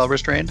attack while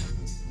restrained?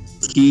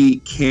 He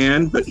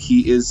can, but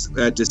he is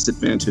at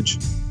disadvantage.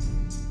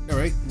 All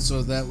right,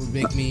 so that would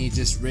make me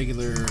just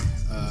regular.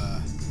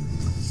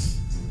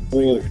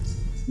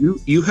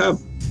 You have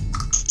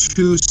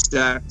 2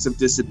 stacks of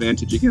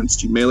disadvantage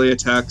against you. Melee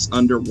attacks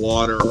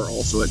underwater are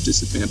also at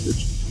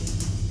disadvantage.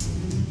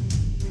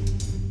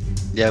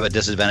 Yeah, but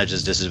disadvantage.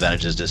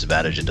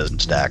 It doesn't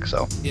stack,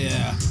 so.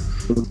 Yeah.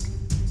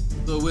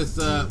 So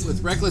with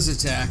reckless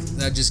attack,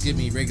 that just give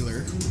me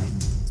regular.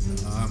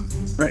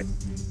 Right.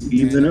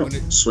 Even out.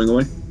 Swing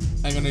away.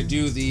 I'm gonna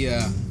do the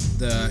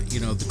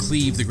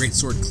cleave, the great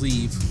sword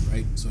cleave,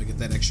 right? So I get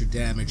that extra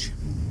damage.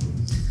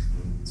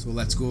 So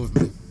let's go with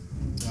me.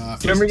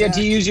 Don't forget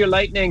to use your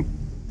lightning.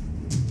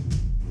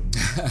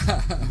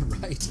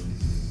 Right.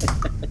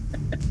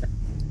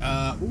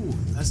 Ooh,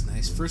 that's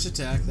nice. First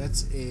attack,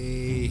 that's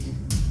a...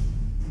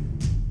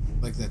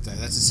 like that die.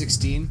 That's a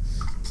 16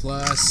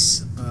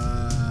 plus...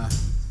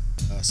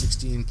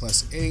 16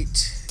 plus 8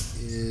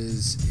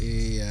 is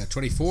a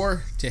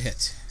 24 to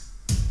hit.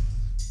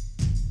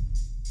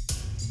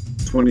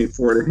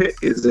 24 to hit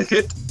is a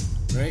hit.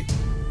 Right.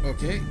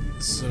 Okay.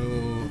 So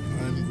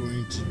I'm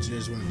going to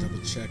just want to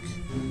double check.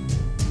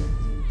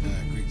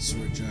 Great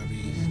sword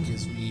jobby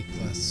gives me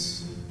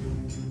plus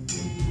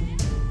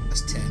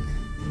 10.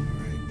 All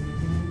right.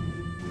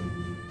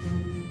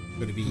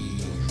 Going to be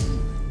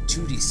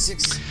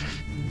 2d6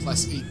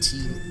 plus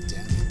 18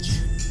 damage.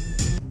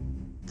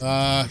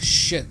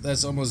 Shit.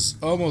 That's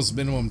almost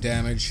minimum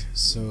damage.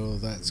 So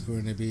that's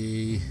going to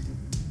be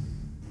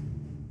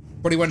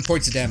 41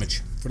 points of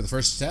damage for the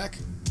first attack.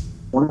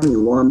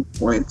 21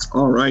 points.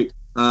 All right.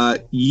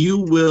 You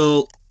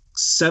will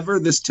sever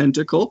this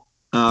tentacle,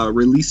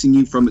 releasing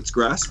you from its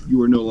grasp.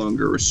 You are no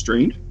longer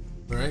restrained.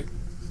 All right.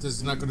 This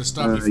is not going to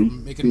stop me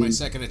from making my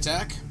second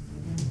attack.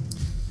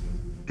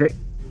 Okay.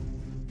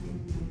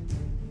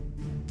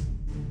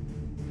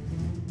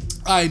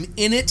 I'm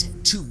in it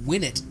to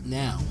win it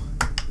now.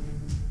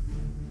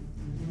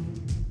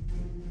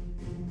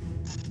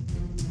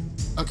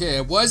 Okay,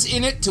 I was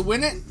in it to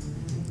win it,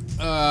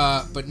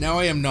 but now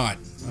I am not.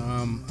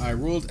 I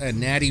rolled a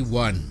natty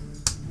 1.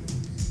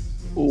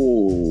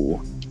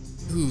 Ooh.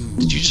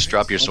 Did you just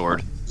drop your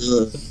sword?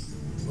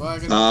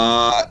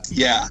 Well,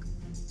 yeah.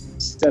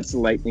 That's the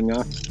lightning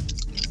off.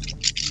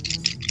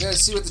 Gotta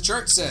see what the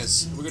chart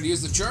says. We're gonna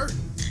use the chart.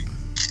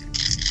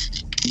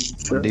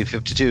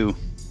 D52.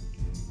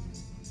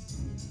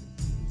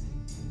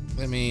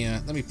 Let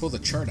me pull the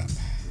chart up.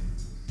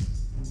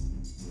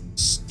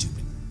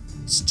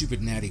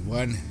 Stupid natty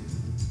 1.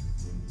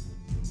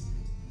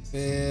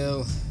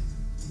 Fail.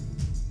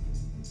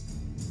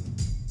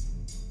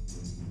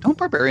 Don't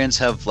barbarians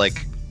have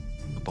like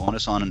a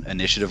bonus on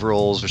initiative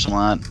rolls or something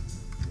like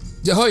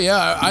that? Oh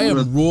yeah, I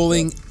am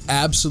rolling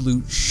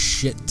absolute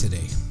shit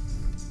today.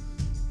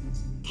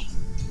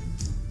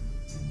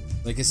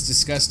 Like it's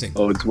disgusting.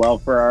 Oh, it's well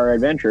for our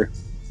adventure.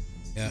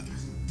 Yeah.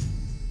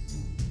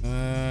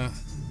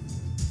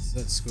 So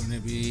that's going to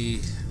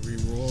be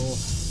reroll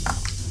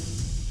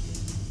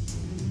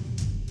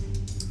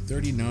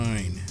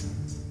 39.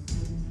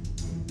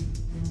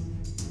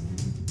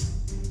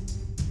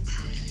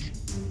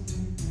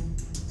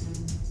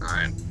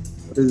 Alright.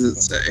 What does it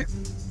say?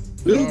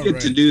 We don't get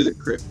to do the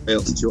crit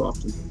fails too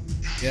often.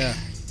 Yeah.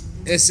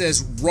 It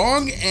says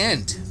wrong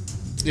end.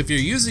 If you're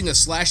using a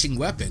slashing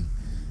weapon,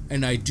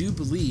 and I do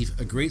believe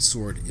a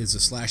greatsword is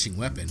a slashing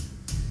weapon,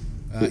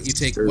 you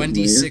take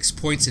 1d6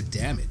 points of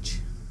damage.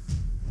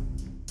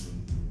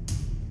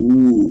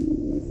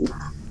 Ooh.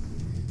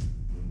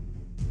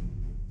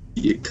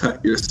 You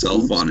cut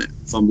yourself on it,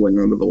 fumbling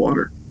under the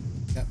water.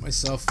 Got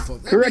myself.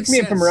 Correct me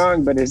if I'm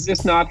wrong, but is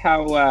this not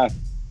how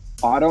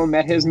Otto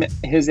met his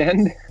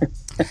end?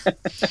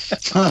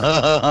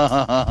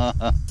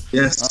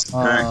 Yes,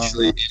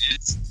 actually it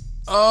is.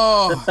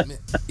 Oh,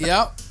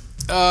 yeah.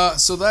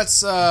 So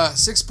that's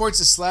 6 points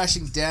of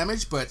slashing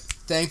damage, but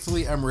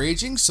thankfully I'm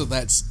raging, so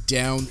that's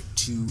down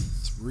to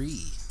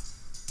 3.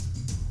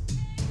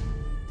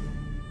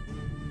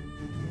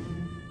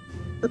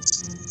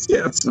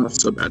 It's not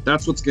so bad.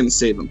 That's what's going to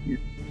save him here.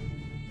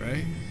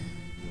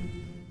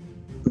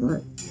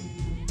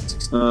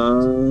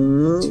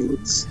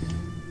 Let's see.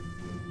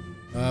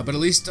 But at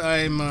least I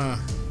am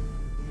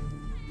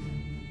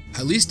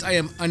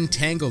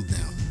untangled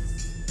now.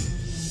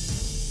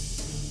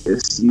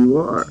 Yes, you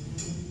are.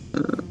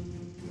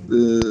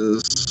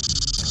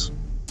 This.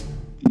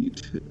 You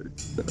take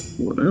that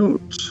one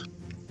out.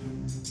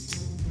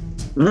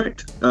 All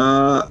right.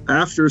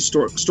 After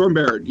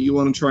Stormbearer, do you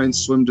want to try and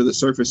swim to the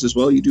surface as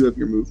well? You do have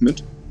your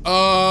movement.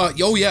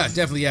 Oh yeah,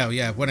 definitely,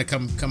 yeah. When I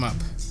come up.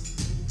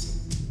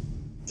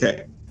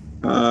 Okay.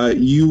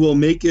 You will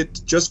make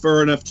it just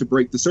far enough to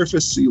break the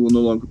surface, so you will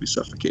no longer be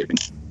suffocating.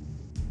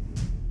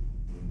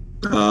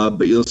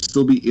 But you'll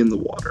still be in the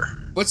water.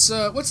 What's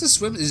the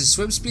swim? Is the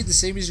swim speed the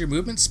same as your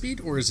movement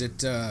speed, or is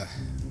it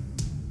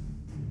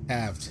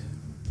halved?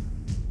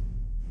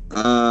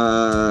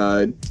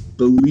 I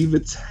believe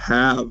it's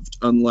halved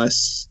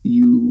unless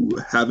you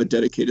have a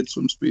dedicated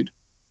swim speed.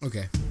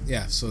 Okay,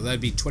 yeah, so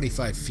that'd be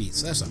 25 feet,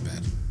 so that's not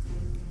bad.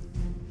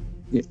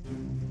 Yeah.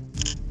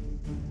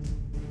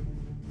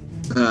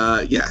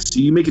 So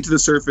you make it to the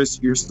surface.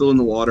 You're still in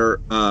the water.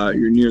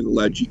 You're near the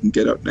ledge. You can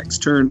get out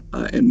next turn.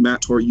 And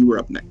Mator, you were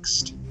up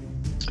next.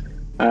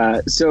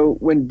 So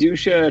when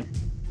Dusha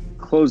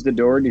closed the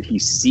door, did he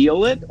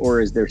seal it, or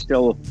is there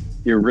still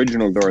the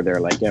original door there?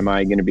 Like, am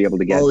I going to be able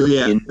to get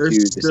into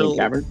there's the still same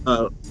cavern?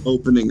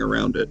 Opening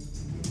around it.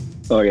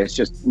 Oh, yeah, it's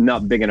just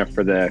not big enough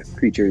for the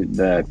creature,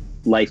 the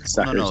life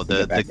suckers. No,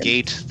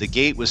 the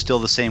gate was still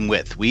the same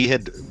width. We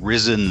had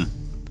risen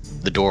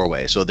the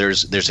doorway, so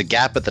there's a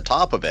gap at the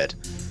top of it,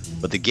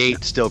 but the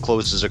gate still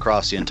closes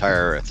across the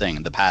entire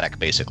thing, the paddock,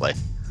 basically.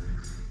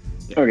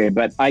 Okay,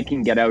 but I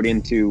can get out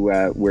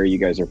into where you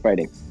guys are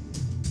fighting.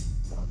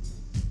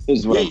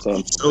 Is what I'm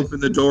saying. Just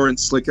open the door and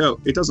slick out.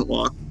 It doesn't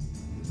lock.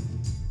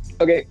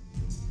 Okay,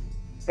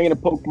 I'm gonna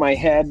poke my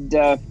head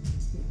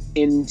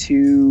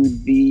into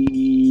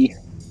the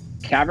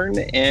cavern,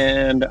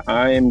 and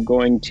I'm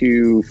going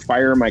to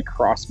fire my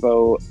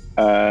crossbow.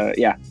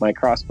 My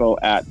crossbow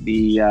at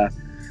the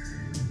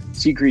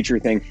sea creature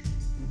thing.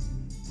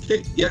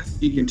 Okay, yeah,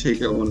 you can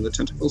take out one of the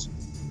tentacles.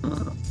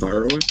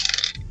 Fire away.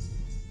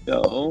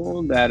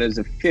 So that is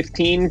a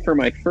 15 for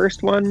my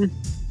first one.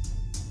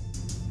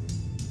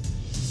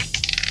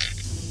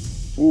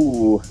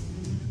 Ooh,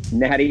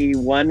 natty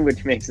 1,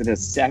 which makes it a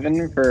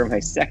 7 for my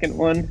second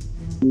one.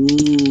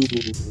 Ooh.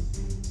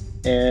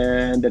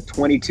 And a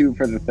 22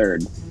 for the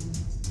third.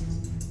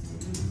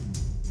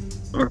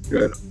 Oh,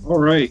 good. All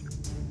right.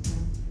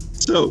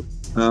 So,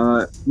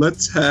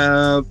 let's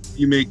have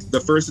you make the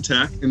first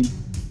attack and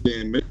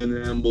damage, and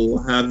then we'll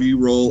have you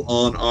roll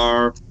on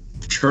our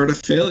chart of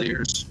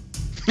failures.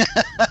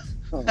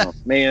 Oh,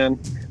 man.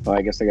 Well,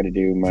 I guess I got to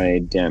do my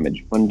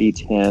damage.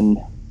 1d10.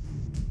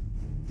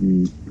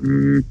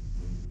 Mm-hmm.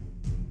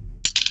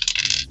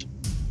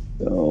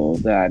 So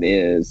that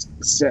is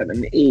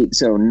 7, 8.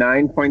 So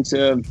 9 points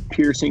of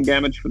piercing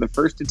damage for the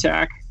first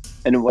attack.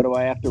 And what do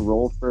I have to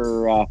roll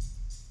for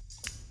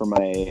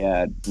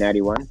my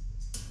natty 1?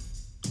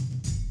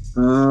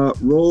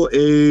 Roll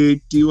a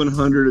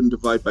D100 and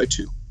divide by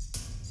 2.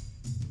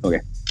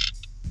 Okay.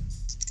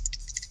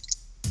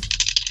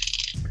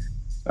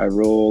 I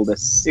rolled a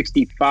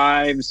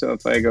 65, so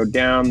if I go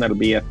down, that'll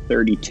be a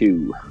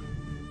 32.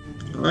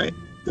 All right,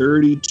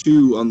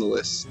 32 on the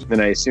list. Then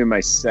I assume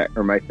my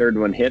third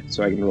one hit,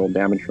 so I can roll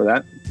damage for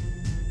that.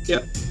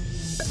 Yep.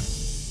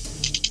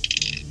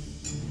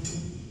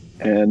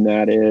 And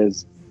that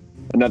is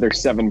another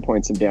 7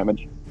 points of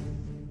damage.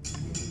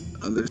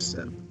 Other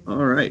 7.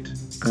 All right.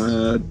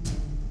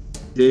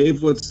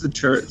 Dave, what's the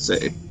chart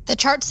say? The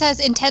chart says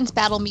intense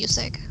battle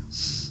music.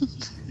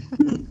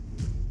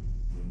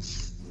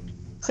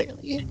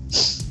 Clearly.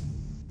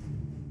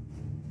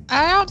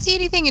 I don't see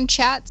anything in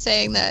chat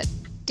saying that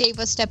Dave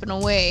was stepping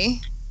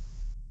away.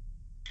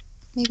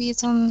 Maybe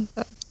it's on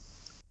the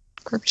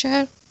group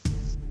chat?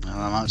 No,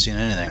 I'm not seeing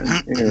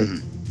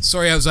anything.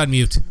 Sorry, I was on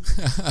mute.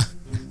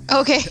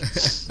 Okay.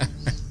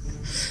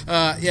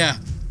 Yeah.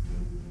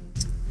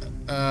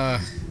 I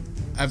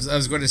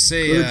was going to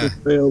say...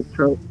 failed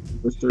chart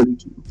was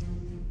 32.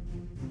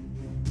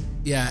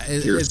 Yeah,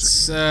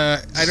 it's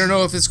I don't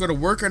know if it's going to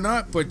work or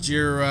not, but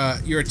your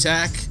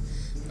attack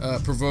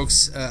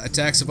provokes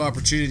attacks of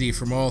opportunity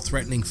from all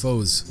threatening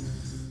foes.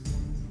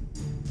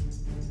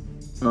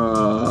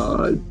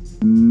 Not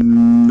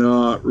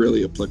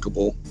really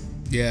applicable.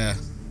 Yeah.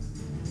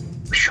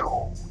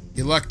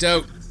 You lucked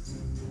out.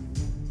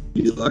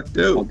 You lucked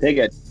out. I'll take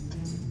it.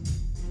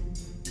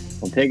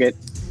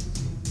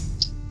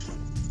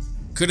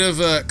 Could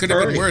have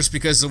been worse,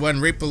 because the one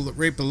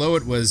right below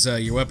it was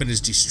your weapon is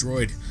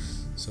destroyed.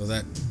 So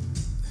that.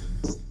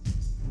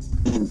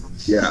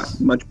 Yeah,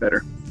 much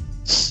better.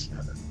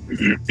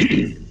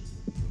 Okay,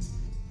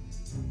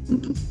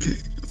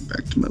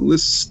 back to my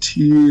list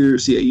here.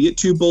 So yeah, you get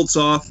 2 bolts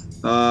off.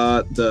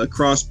 The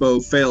crossbow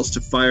fails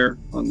to fire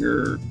on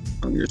your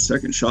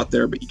second shot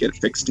there, but you get it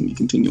fixed and you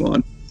continue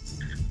on.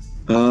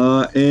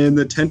 And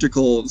the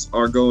tentacles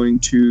are going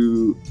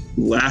to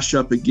lash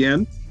up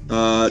again.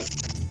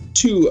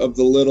 2 of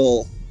the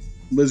little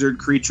lizard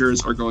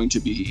creatures are going to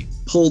be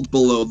pulled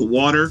below the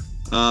water.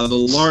 The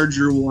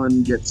larger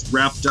one gets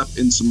wrapped up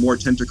in some more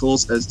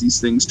tentacles as these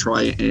things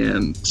try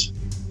and,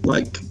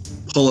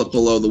 pull it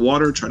below the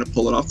water, try to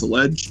pull it off the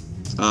ledge.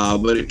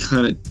 But it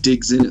kind of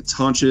digs in its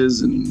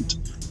haunches, and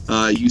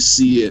you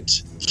see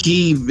it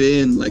heave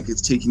in like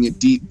it's taking a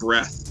deep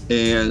breath,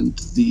 and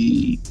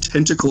the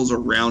tentacles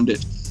around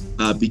it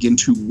begin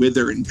to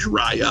wither and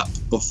dry up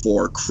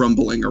before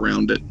crumbling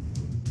around it.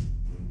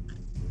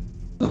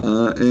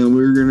 And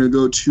we're going to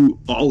go to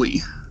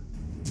Olly.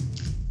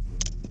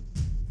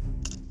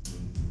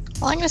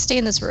 Well, I'm going to stay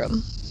in this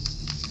room.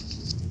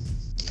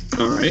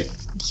 All right.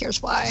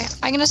 Here's why.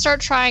 I'm going to start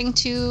trying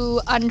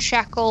to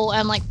unshackle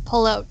and,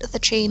 pull out the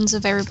chains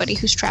of everybody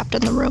who's trapped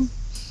in the room.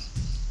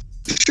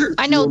 Sure.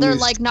 I know they're,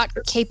 not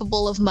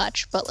capable of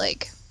much, but,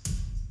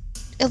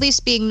 at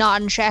least being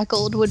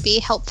non-shackled would be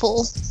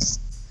helpful.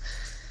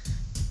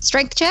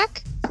 Strength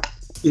check?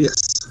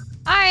 Yes.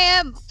 I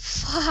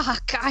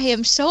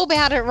am so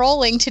bad at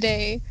rolling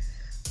today.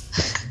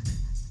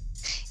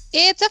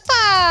 It's a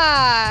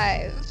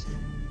 5.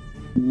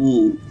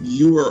 Ooh,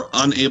 you are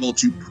unable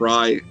to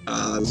pry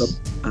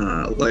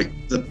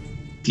the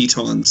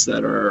pitons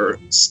that are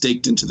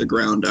staked into the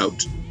ground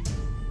out.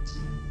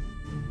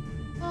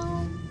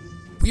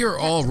 We are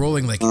all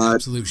rolling like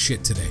absolute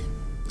shit today.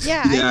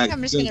 Yeah, I think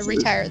I'm just going to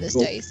retire this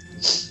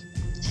dice.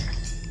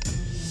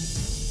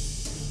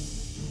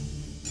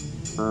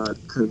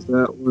 Because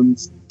that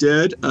one's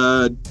dead.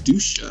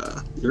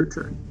 Dusha, your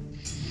turn.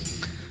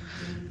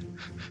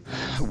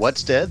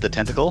 What's dead? The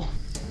tentacle?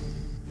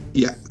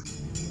 Yeah.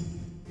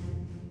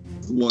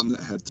 The one that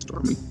had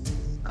Stormy.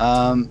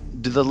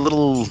 Do the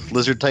little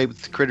lizard-type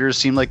critters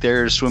seem like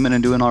they're swimming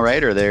and doing all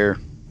right, or they're...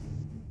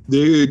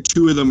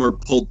 Two of them are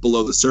pulled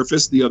below the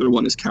surface. The other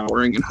one is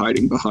cowering and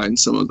hiding behind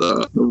some of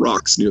the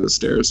rocks near the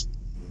stairs.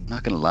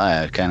 Not gonna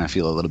lie, I kind of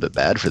feel a little bit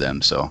bad for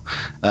them. So,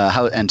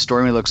 and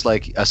Stormy looks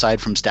like, aside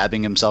from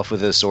stabbing himself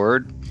with his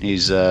sword,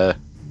 he's doing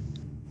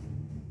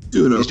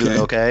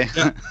okay.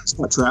 Yeah, he's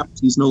not trapped.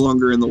 He's no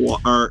longer in the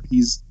water.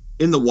 He's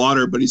in the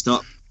water, but he's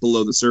not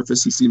below the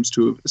surface. He seems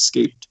to have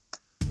escaped.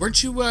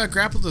 Weren't you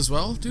grappled as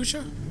well,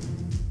 Dusha?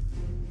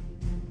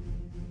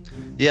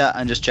 Yeah,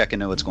 I'm just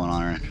checking out what's going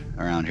on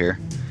around here.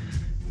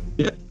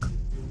 Yeah.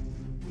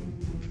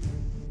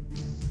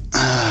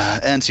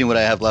 And seeing what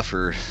I have left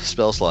for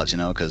spell slots,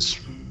 because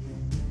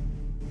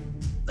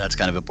that's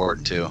kind of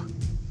important too.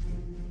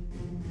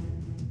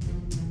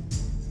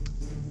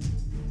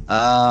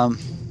 Can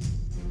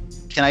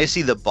I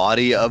see the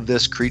body of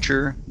this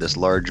creature, this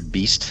large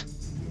beast?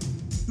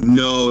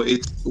 No,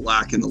 it's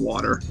black in the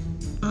water.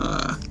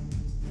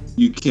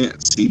 You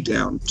can't see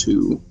down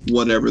to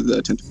whatever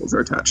the tentacles are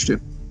attached to.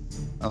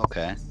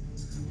 Okay.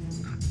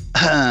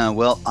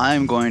 Well,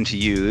 I'm going to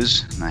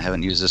use, and I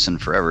haven't used this in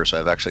forever, so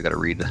I've actually got to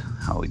read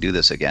how we do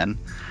this again.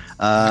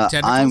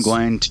 I'm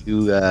going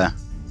to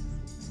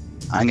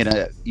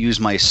use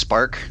my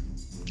spark,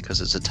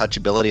 because it's a touch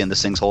ability and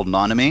this thing's holding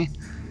on to me.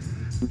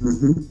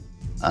 Mm-hmm.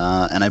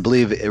 And I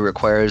believe it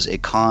requires a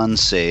con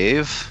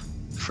save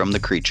from the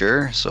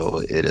creature, so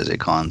it is a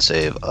con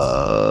save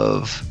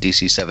of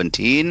DC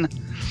 17,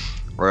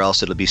 or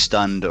else it'll be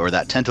stunned, or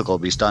that tentacle will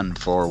be stunned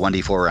for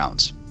 1d4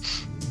 rounds.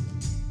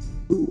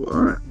 Ooh,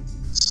 all right.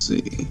 Let's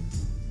see.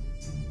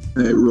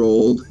 I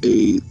rolled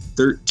a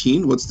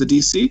 13. What's the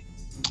DC?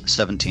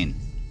 17.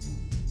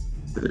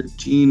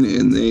 13,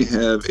 and they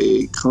have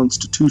a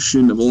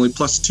constitution of only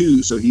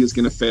 +2, so he is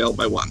going to fail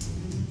by 1.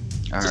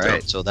 All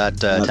right, so that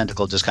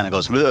tentacle just kind of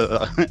goes...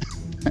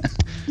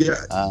 Yeah,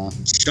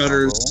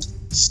 shudders,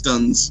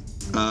 stuns.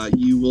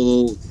 You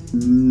will,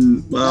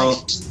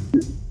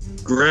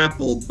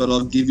 grappled, but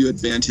I'll give you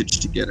advantage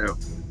to get out.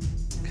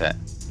 Okay.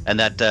 And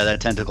that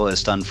tentacle is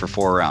stunned for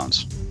 4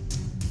 rounds.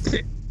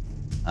 Okay.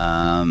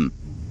 An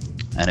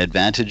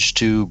advantage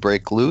to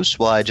break loose?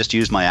 Well, I just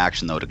used my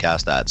action, though, to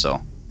cast that,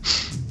 so...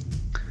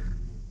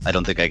 I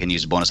don't think I can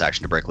use a bonus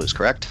action to break loose,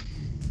 correct?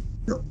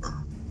 Nope.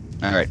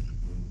 Alright.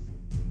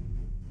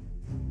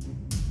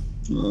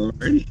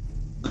 Alrighty.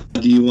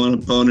 Do you want a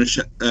bonus...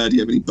 do you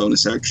have any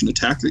bonus action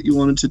attack that you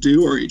wanted to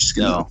do, or are you just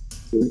going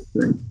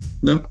to...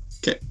 No?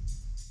 Okay.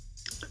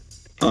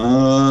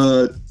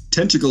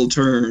 Tentacle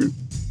turn.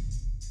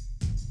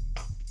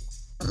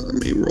 Let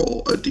me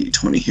roll a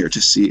d20 here to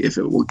see if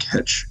it will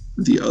catch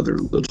the other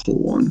little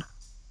one.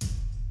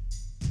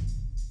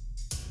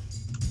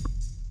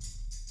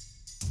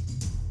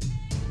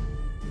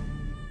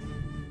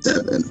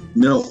 Seven.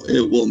 No,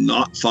 it will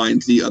not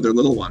find the other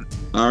little one.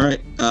 All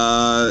right.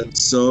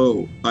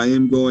 So I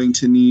am going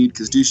to need,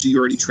 because Dusha, you're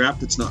already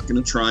trapped. It's not going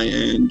to try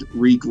and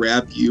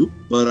re-grab you,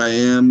 but I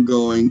am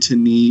going to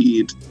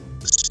need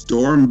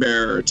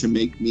Stormbearer to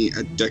make me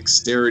a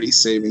dexterity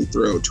saving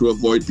throw to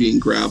avoid being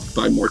grabbed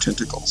by more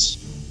tentacles.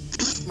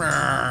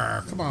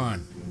 Come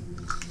on.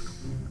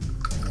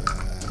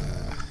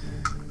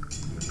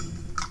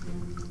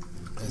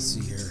 Let's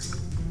see here.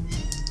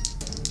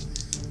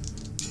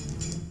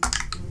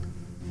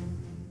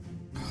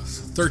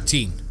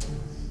 13.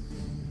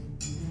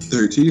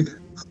 13.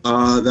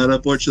 That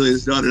unfortunately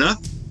is not enough.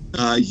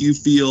 You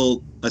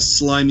feel a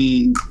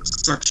slimy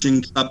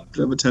suction cup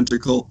of a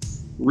tentacle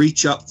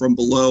reach up from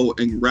below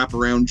and wrap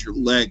around your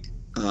leg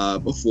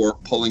before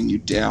pulling you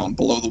down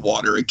below the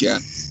water again.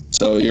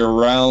 So your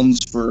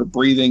rounds for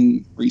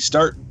breathing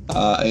restart,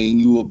 and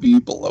you will be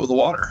below the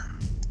water.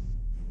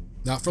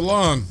 Not for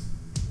long.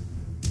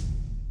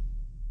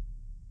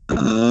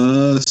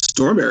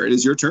 Stormbearer, it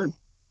is your turn.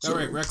 All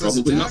right, reckless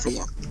probably attack. Not for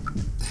long.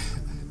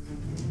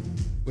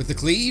 With the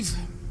cleave.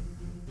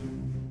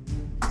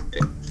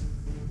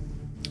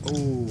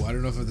 Oh, I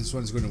don't know if this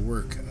one's going to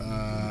work.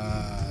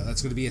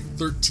 That's going to be a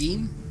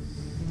 13.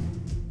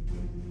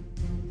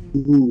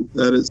 Ooh,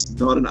 that is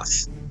not enough.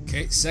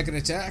 Okay, second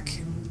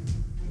attack.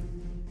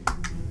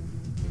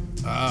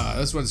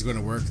 This one's going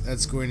to work.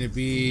 That's going to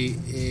be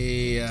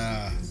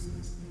a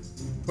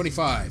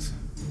 25.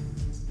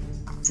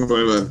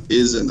 25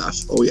 is enough.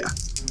 Oh, yeah.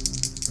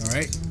 All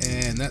right,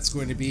 and that's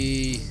going to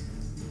be...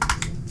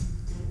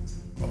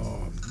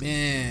 Oh,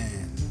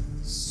 man.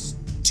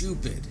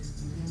 Stupid.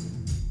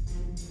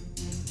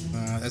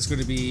 That's going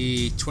to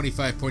be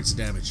 25 points of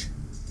damage.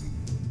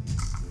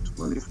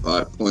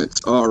 25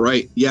 points. All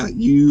right. Yeah,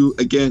 you,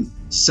 again,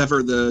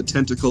 sever the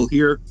tentacle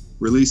here,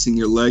 releasing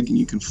your leg, and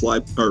you can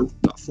fly, or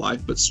not fly,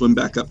 but swim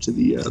back up to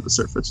the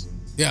surface.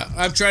 Yeah,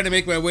 I'm trying to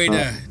make my way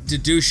to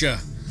Dusha.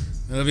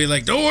 And I'll be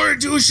like, don't worry,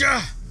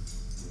 Dusha.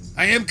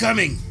 I am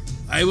coming.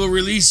 I will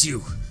release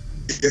you.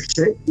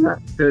 Okay. Yeah.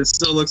 It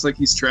still looks like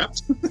he's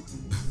trapped.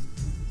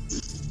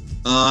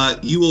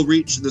 You will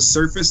reach the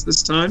surface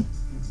this time,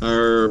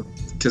 or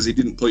because he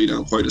didn't pull you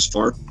down quite as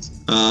far.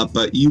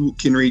 But you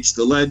can reach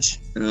the ledge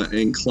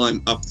and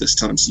climb up this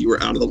time, so you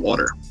are out of the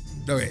water.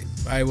 Okay,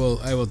 I will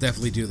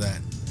definitely do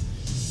that.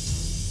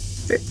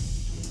 Okay.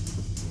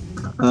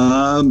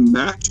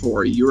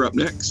 Mator, you're up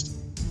next.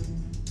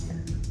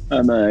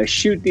 I'm gonna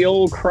shoot the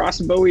old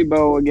crossbowy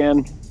bow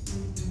again.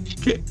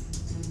 Okay.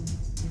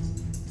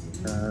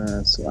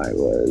 So I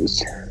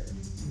was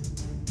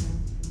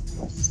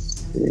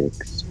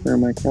 6 for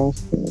my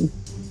crossbow.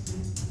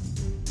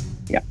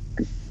 Yeah.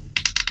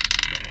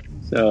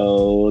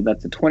 So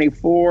that's a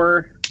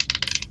 24,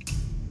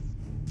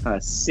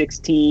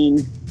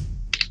 16,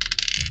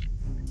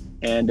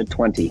 and a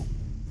 20.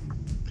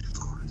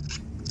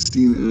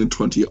 16 and a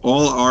 20.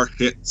 All are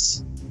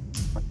hits.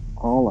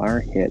 All our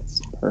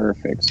hits.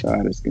 Perfect. So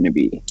that is going to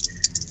be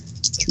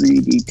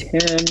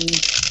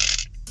 3d10.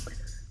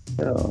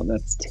 So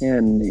that's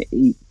 10,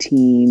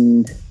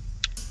 18,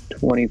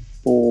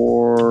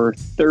 24,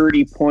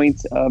 30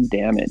 points of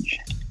damage.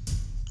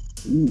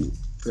 Ooh,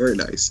 very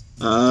nice.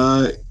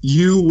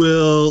 You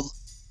will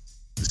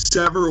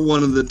sever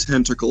one of the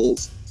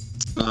tentacles,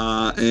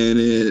 and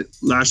it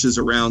lashes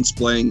around,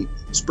 spraying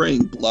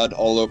blood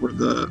all over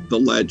the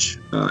ledge,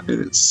 and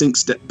it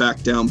sinks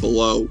back down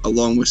below,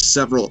 along with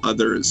several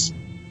others.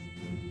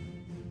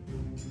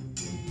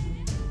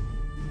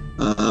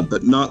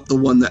 But not the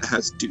one that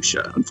has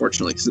Dusha,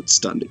 unfortunately, because it's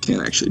stunned. It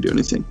can't actually do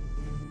anything.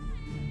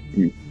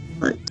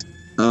 Right.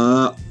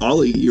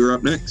 Olly, you're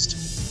up next.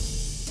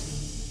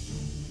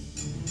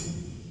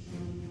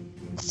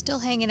 Still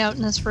hanging out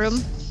in this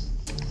room.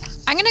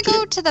 I'm gonna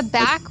go to the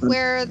back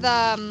where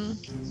the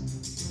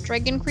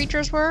dragon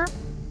creatures were.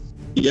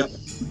 Yep.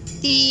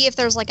 See if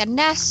there's like a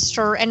nest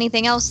or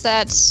anything else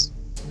that's,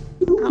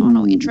 I don't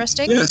know,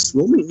 interesting. Yes,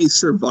 roll me a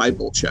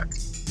survival check.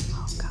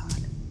 Oh god.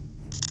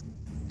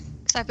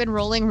 Because I've been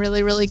rolling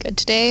really, really good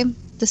today.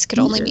 This could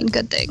only mean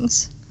good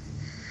things.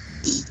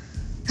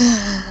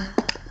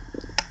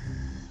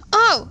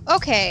 Oh,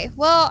 okay.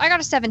 Well, I got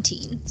a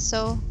 17,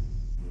 so...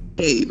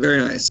 Hey, very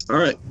nice. All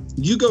right.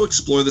 You go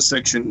explore the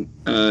section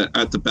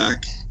at the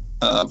back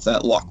of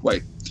that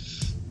walkway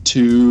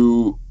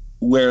to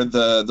where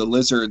the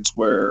lizards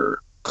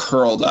were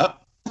curled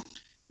up.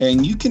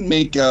 And you can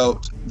make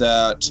out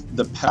that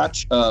the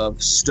patch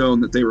of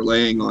stone that they were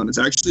laying on has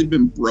actually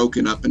been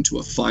broken up into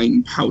a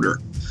fine powder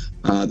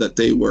that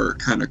they were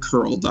kind of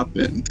curled up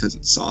in because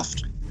it's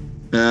soft.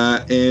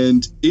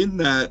 And in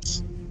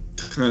that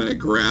kind of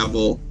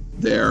gravel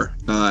there,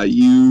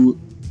 you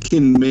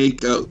can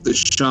make out the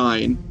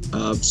shine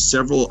of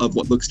several of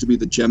what looks to be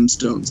the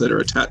gemstones that are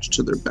attached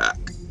to their back.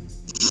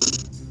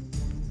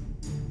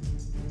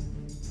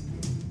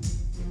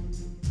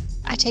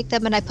 I take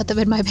them and I put them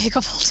in my bag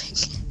of holding.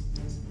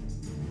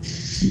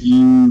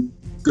 You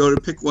go to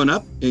pick one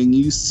up and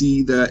you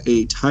see that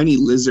a tiny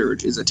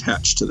lizard is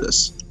attached to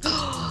this.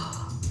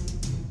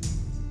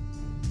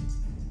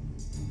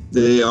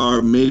 They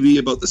are maybe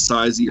about the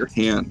size of your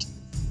hand.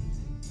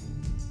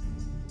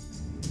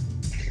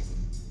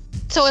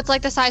 So it's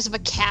like the size of a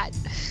cat,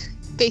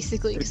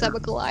 basically, because I'm a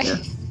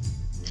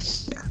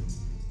Goliath. Yeah.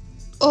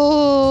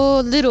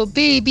 Oh, little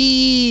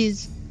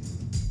babies.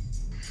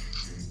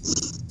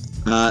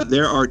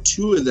 There are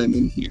 2 of them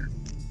in here.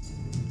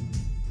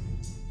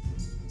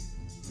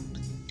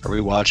 Are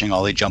we watching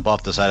Ollie jump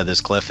off the side of this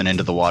cliff and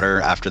into the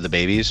water after the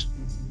babies?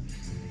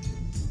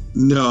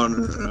 No.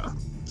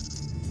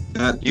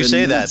 You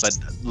say that, but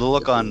the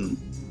look on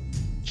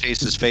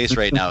Chayse's face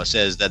right now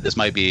says that this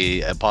might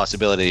be a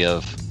possibility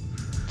of...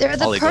 They're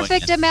the Ollie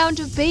perfect amount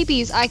of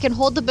babies. I can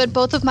hold them in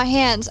both of my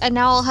hands, and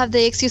now I'll have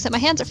the excuse that my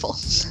hands are full.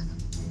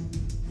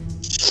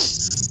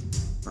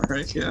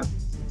 right, yeah.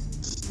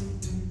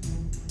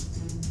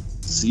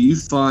 So you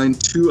find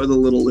two of the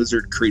little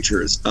lizard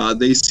creatures.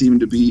 They seem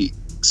to be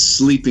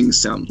sleeping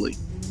soundly.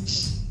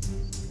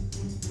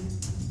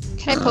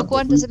 Can I poke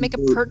one? Does it make a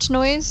perch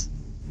noise?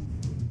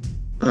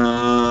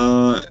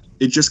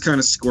 It just kind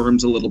of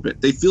squirms a little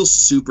bit. They feel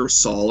super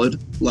solid.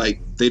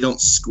 Like, they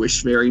don't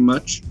squish very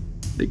much.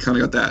 They kind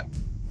of got that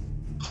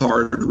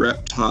hard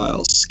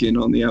reptile skin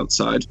on the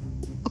outside.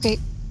 Okay.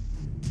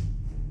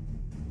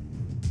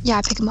 Yeah,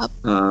 I pick them up.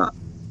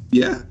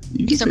 Yeah.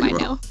 These are mine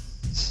now.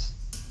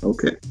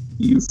 Okay.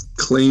 You've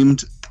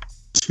claimed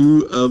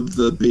two of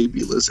the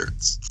baby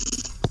lizards.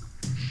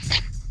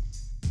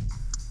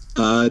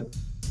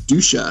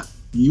 Dusha,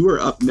 you are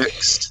up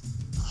next.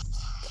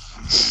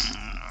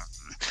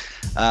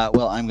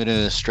 Well, I'm going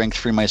to strength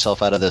free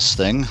myself out of this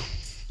thing.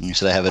 You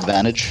said I have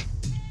advantage?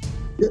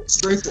 Yeah,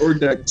 strength or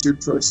dex, your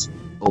choice.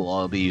 Oh,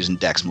 I'll be using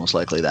dex most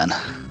likely then.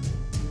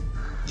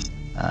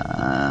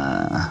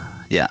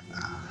 Yeah.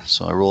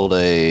 So I rolled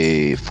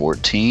a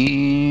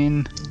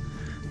 14.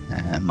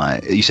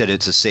 And you said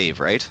it's a save,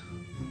 right?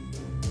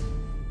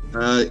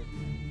 No,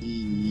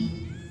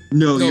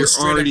 you're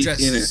already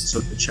in it, so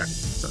the check.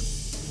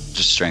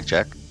 Just strength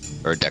check?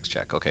 Or dex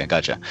check. Okay,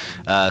 gotcha.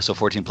 So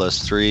 14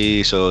 plus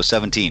 3, so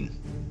 17.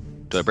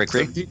 Do I break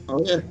free? 17?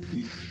 Oh, yeah.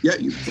 Yeah,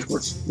 of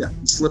course. Yeah,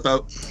 you slip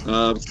out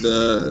of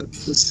the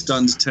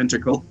stunned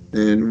tentacle.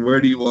 And where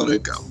do you want to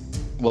go?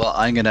 Well,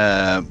 I'm going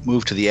to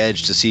move to the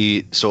edge to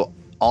see... So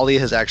Olly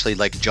has actually,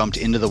 jumped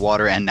into the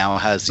water and now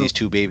has these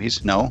two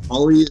babies? No?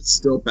 Olly is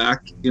still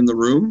back in the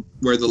room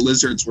where the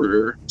lizards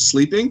were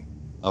sleeping.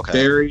 Okay.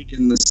 Buried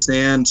in the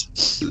sand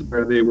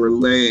where they were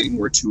laying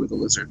were two of the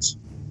lizards.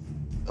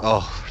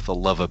 Oh, for the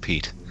love of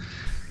Pete.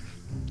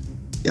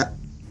 Yeah.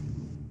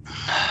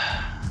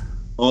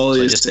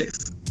 Olly is safe.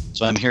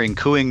 So I'm hearing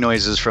cooing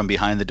noises from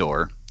behind the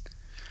door.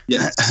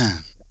 Yes.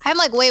 I'm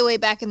way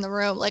back in the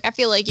room. I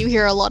feel like you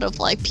hear a lot of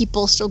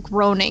people still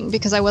groaning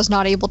because I was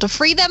not able to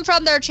free them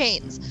from their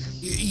chains.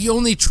 You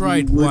only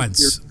tried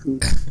once.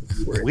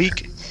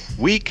 Weak.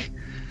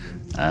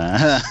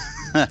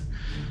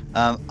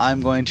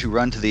 I'm going to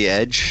run to the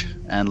edge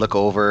and look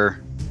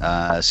over,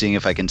 seeing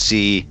if I can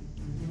see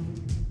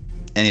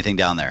anything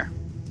down there.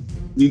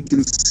 You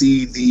can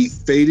see the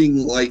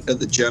fading light of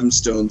the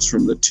gemstones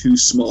from the two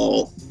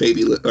small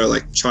baby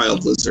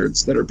child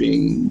lizards that are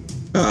being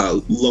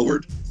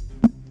lowered.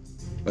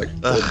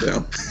 Pulled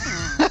down.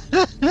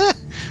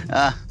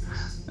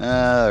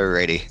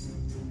 Alrighty.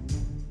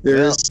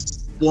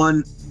 There's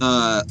one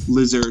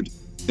lizard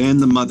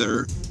and the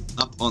mother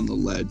up on the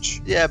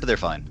ledge. Yeah, but they're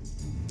fine.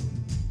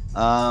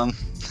 I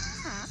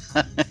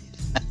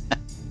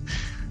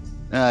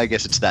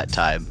guess it's that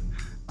time.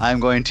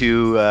 I'm going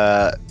to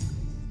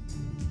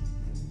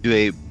do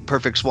a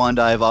perfect swan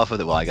dive off of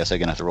it. Well, I guess I'm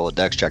going to have to roll a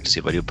dex check to see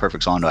if I do a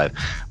perfect swan dive.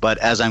 But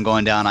as I'm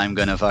going down, I'm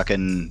going to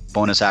fucking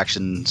bonus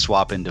action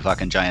swap into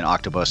fucking giant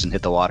octopus and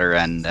hit the water.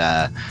 And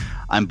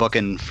I'm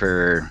fighting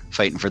for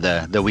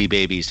the wee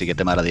babies to get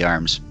them out of the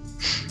arms.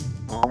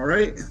 All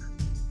right.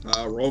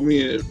 Roll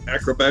me an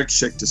acrobatics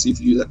check to see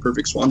if you do that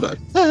perfect swan dive.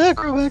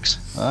 Acrobatics.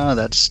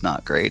 That's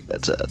not great.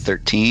 That's a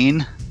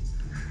 13.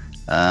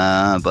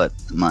 But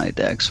my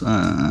dex...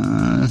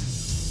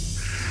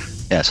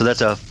 Yeah, so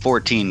that's a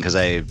 14 because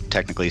I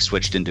technically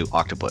switched into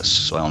octopus,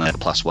 so I only have a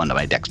 +1 to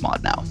my dex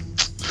mod now.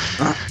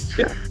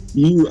 Yeah.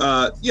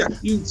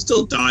 You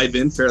still dive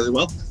in fairly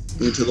well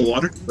into the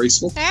water,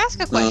 graceful. Can I ask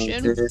a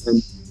question?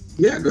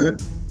 Yeah, go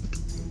ahead.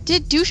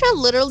 Did Dusha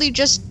literally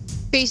just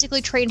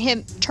basically turn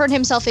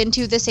himself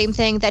into the same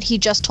thing that he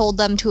just told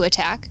them to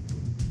attack?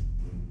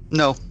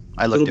 No,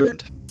 I look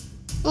different.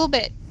 A little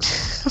bit.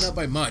 Not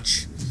by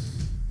much.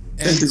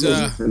 And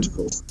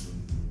Tentacles.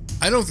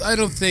 I don't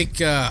think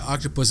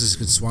octopuses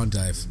can swan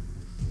dive.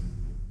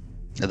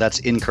 That's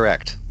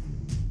incorrect.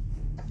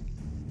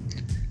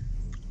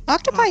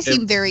 Octopi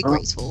seem very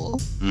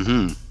graceful.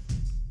 Mm-hmm.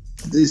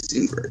 They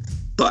seem great.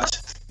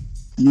 But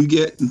you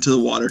get into the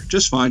water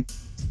just fine.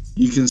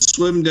 You can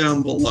swim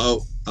down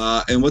below.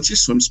 And what's your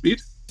swim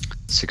speed?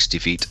 60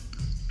 feet.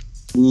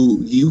 Ooh,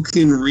 you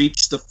can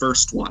reach the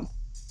first one.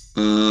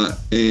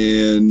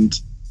 And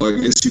I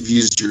guess you've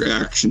used your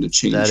action to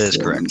change. That is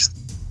forms.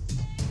 correct.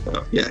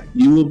 Yeah,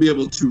 you will be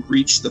able to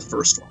reach the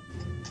first one.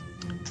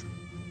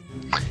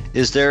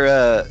 Is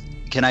there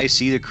can I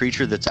see the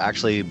creature that's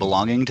actually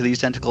belonging to these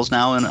tentacles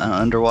now in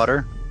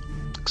underwater?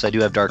 Because I do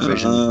have dark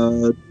vision.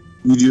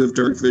 You do have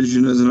dark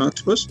vision as an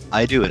octopus?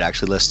 I do. It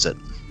actually lists it.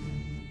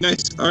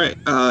 Nice. All right.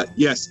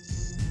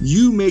 Yes.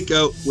 You make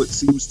out what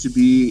seems to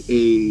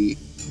be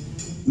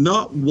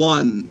not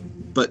one,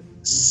 but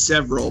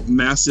several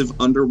massive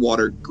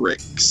underwater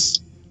gricks.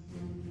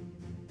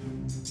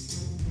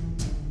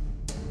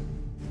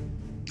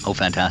 Oh,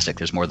 fantastic.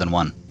 There's more than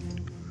one.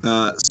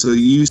 So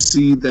you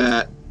see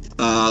that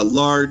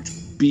large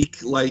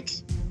beak-like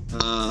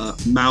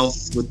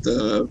mouth with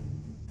the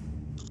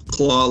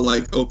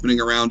claw-like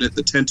opening around it,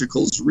 the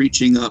tentacles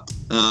reaching up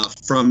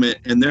from it,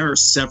 and there are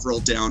several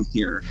down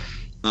here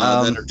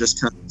that are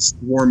just kind of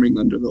swarming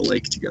under the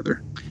lake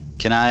together.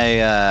 Can I?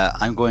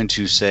 I'm going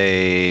to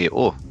say.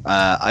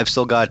 I've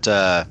still got.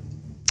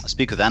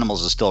 Speak with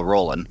Animals is still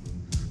rolling.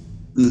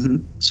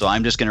 Mm-hmm. So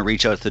I'm just going to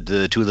reach out to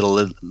the two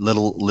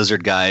little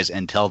lizard guys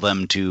and tell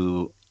them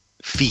to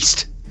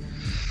feast.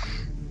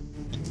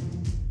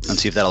 And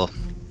see if that'll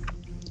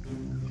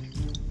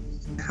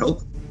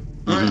help.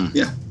 All right,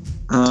 yeah.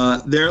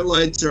 Their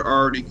lights are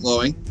already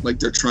glowing, like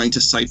they're trying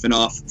to siphon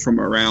off from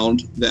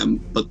around them,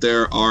 but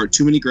there are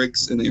too many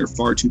Gricks and they are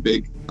far too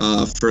big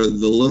for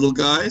the little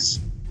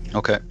guys.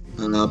 Okay.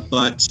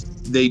 But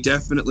they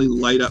definitely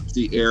light up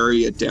the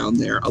area down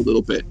there a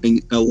little bit,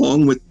 and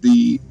along with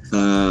the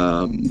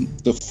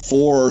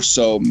 4 or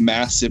so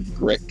massive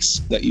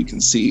Gricks that you can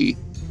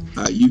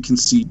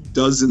see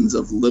dozens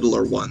of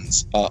littler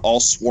ones all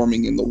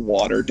swarming in the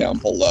water down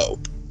below,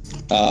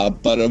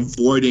 but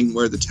avoiding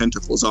where the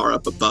tentacles are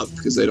up above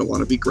because they don't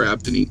want to be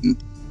grabbed and eaten.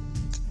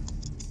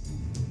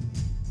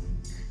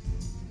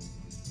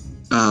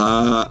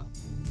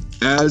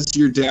 As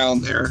you're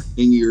down there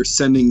and you're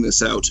sending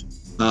this out,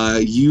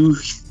 you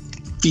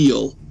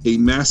feel a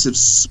massive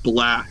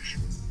splash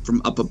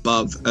from up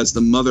above as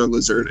the mother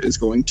lizard is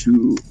going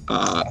to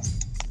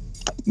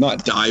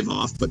not dive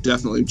off, but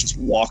definitely just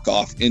walk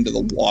off into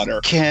the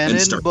water.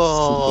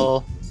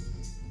 Cannonball!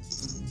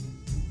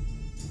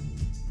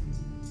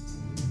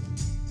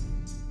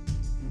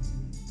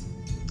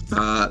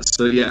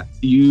 So yeah,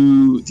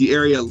 the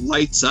area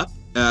lights up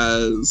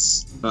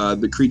as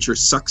the creature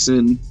sucks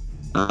in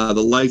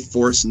the life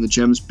force, and the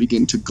gems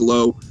begin to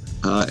glow,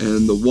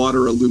 and the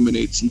water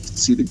illuminates. You can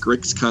see the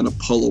Gricks kind of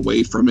pull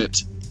away from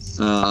it,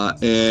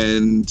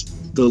 and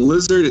the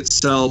lizard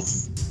itself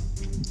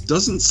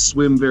doesn't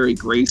swim very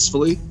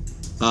gracefully,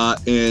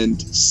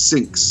 and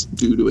sinks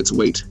due to its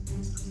weight,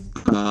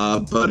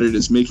 but it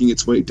is making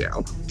its way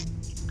down.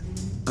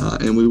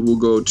 And we will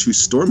go to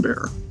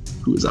Stormbearer,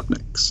 who is up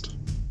next.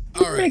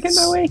 All right. Making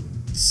my way.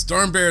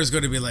 Stormbearer is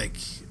going to be like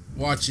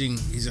watching.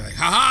 He's like,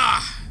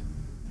 "Ha-ha!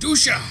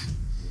 Dusha!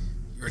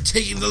 You're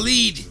taking the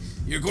lead.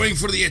 You're going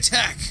for the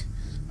attack.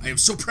 I am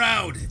so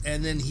proud."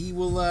 And then he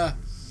will,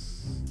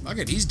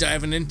 okay, he's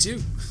diving in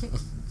too.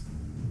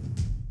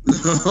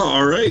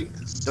 All right.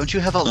 Don't you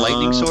have a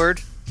lightning sword?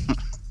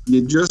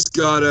 You just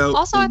got out.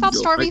 Also, I thought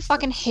Stormy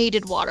fucking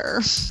hated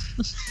water.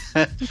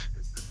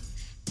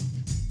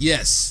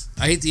 Yes,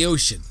 I hate the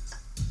ocean.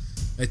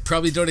 I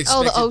probably don't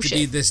expect it to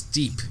be this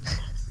deep.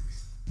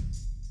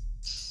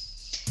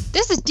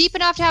 This is deep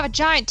enough to have a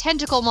giant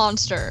tentacle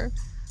monster.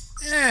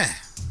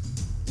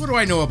 What do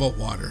I know about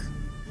water?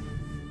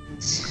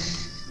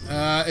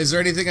 Is there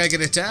anything I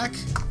can attack?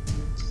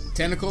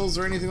 Tentacles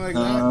or anything like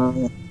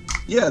that?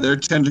 Yeah, there are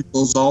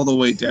tentacles all the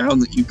way down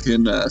that you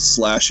can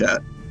slash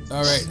at.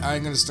 All right,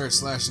 I'm going to start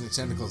slashing the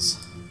tentacles.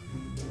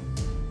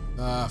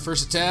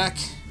 First attack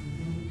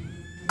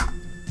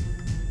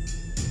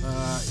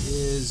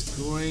is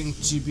going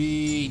to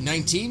be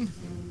 19.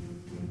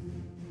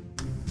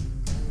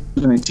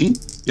 19.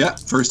 Yeah,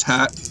 first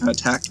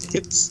attack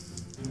hits.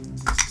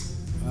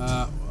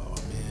 Oh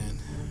man,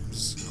 I'm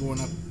just going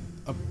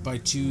up by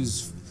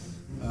twos.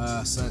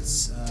 So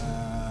that's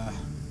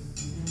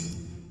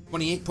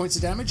 28 points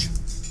of damage.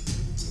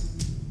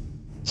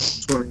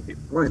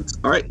 28 points.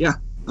 All right, yeah.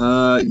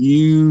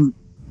 You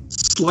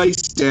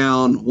slice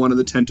down one of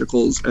the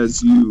tentacles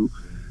as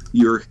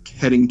you're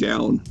heading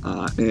down,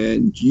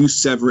 and you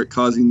sever it,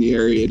 causing the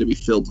area to be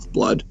filled with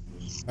blood.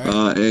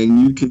 Right.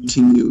 And you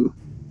continue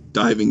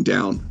diving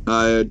down.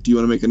 Do you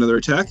want to make another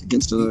attack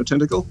against another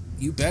tentacle?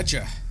 You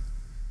betcha.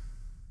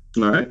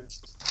 All right.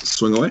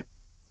 Swing away.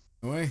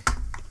 Away.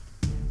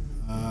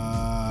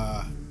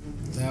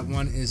 That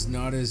one is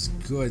not as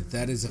good.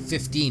 That is a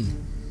 15.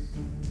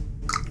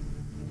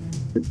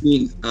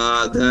 15.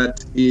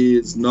 That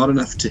is not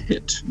enough to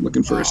hit. I'm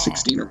looking for a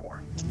 16 or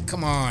more.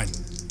 Come on.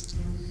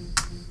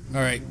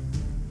 All right.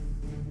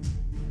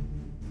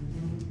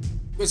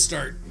 Good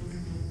start.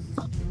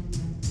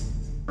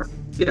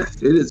 Yeah,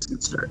 it is a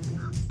good start.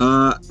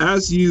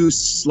 As you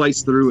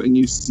slice through and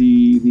you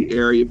see the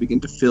area begin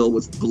to fill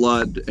with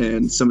blood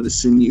and some of the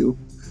sinew,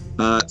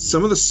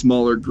 some of the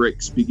smaller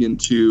Gricks begin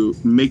to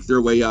make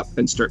their way up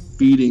and start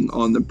feeding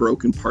on the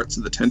broken parts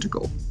of the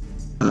tentacle.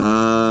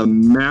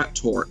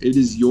 Mator, it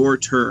is your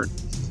turn.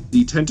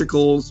 The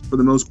tentacles, for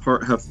the most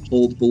part, have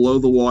pulled below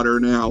the water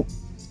now,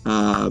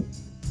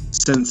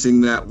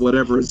 sensing that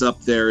whatever is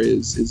up there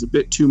is a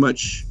bit too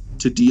much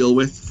to deal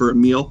with for a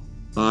meal,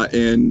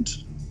 and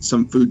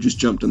some food just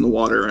jumped in the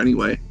water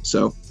anyway.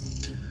 So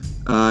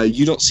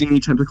you don't see any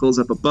tentacles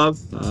up above,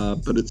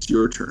 but it's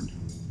your turn.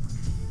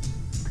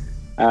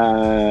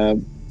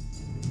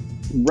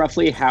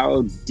 Roughly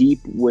how deep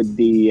would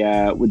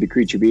the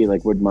creature be?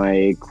 Like, would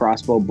my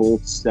crossbow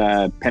bolts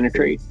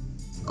penetrate?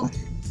 Oh,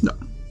 no.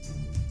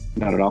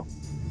 Not at all?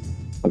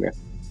 Okay.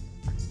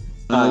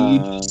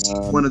 You see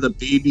one of the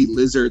baby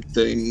lizard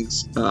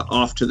things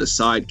off to the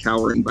side,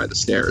 cowering by the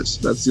stairs.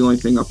 That's the only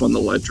thing up on the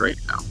ledge right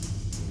now.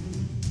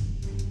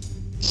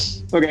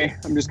 Okay,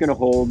 I'm just gonna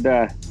hold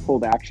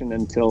action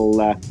until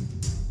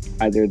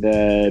either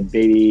the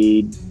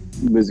baby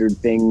lizard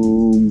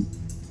thing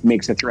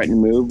makes a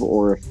threatened move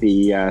or if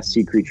the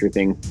sea creature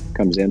thing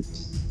comes in.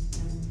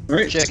 All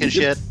right. Chicken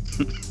shit.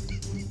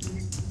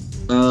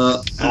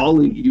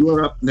 Olly, you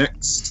are up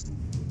next.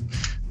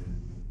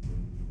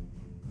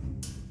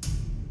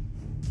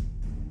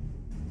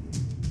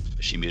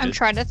 Is she muted? I'm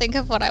trying to think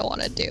of what I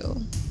want to do.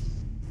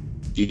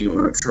 Do you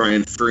want to try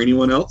and free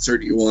anyone else, or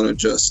do you want to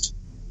just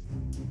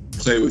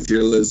play with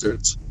your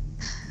lizards?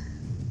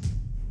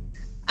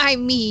 I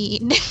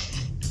mean,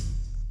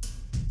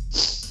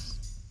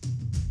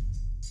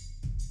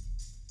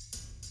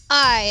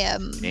 I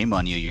am. Shame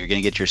on you. You're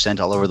going to get your scent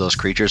all over those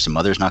creatures. The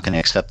mother's not going to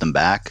accept them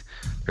back.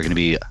 They're going to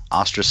be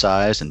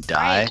ostracized and I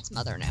die. am its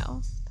mother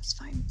now. That's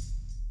fine.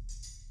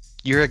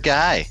 You're a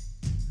guy.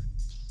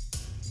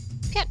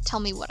 You can't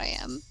tell me what I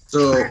am.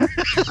 So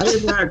I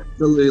have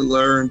actually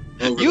learned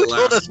over You the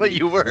told last us what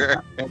you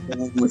were.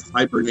 along with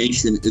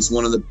hibernation is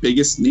one of the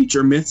biggest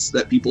nature myths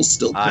that people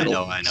still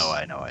peddle. I know.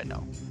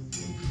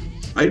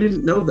 I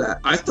didn't know that.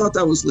 I thought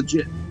that was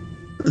legit.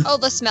 Oh,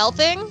 the smell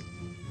thing?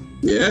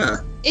 Yeah.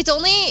 It's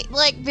only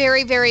like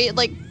very, very,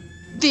 like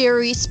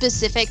very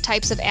specific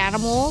types of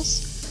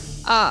animals.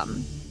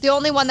 The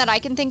only one that I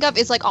can think of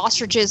is like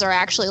ostriches are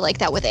actually like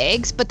that with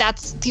eggs, but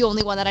that's the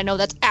only one that I know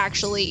that's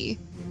actually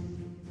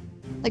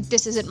like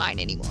this isn't mine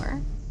anymore.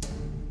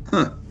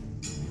 Huh.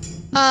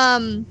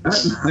 That and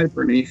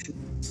hibernation.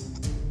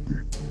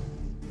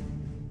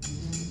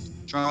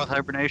 What's wrong with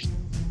hibernation?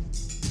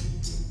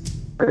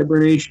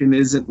 Hibernation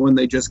isn't when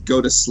they just go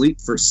to sleep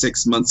for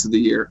 6 months of the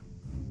year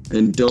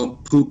and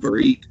don't poop or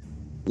eat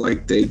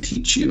like they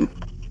teach you.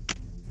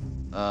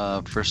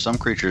 For some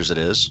creatures it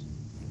is.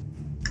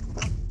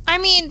 I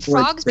mean, Like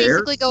frogs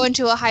bears? basically go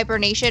into a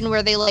hibernation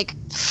where they like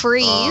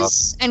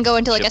freeze and go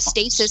into like a chipmunks.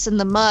 stasis in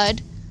the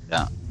mud.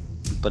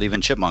 But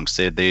even chipmunks,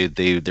 they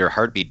their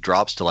heartbeat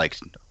drops to like,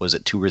 was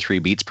it 2 or 3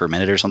 beats per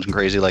minute or something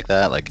crazy like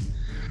that? Like,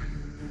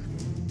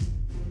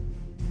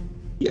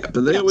 Yeah,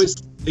 but they always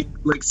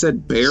like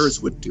said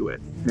bears would do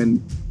it,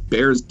 and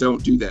bears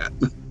don't do that.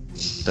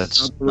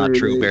 that's Not the not way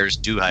true. they- Bears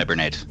do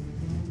hibernate.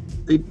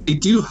 They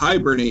do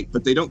hibernate,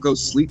 but they don't go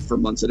sleep for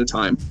months at a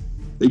time.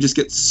 They just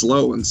get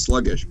slow and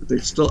sluggish, but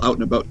they're still out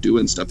and about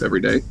doing stuff every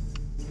day.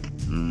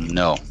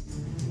 No.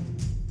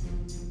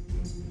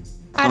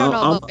 I don't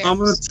know about bears. I'm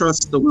gonna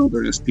trust the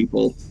wilderness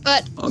people.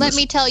 But on let this.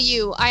 me tell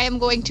you, I am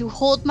going to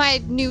hold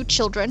my new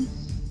children.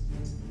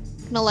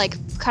 Gonna like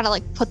kind of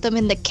like put them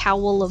in the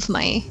cowl of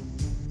my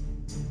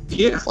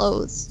Yeah.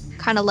 clothes.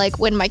 Kind of like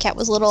when my cat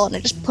was little and I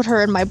just put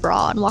her in my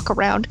bra and walk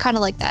around, kind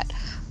of like that.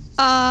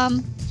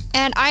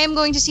 And I am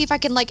going to see if I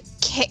can like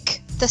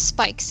kick the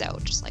spikes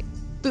out, just like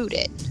boot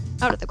it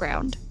out of the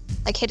ground.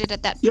 Like hit it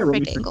at that Yeah, let me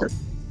perfect angle. check.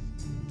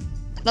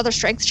 Another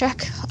strength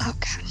check. Oh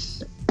god.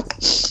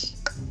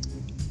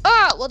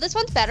 Oh, well this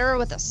one's better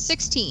with a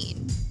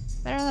 16.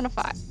 Better than a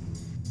 5.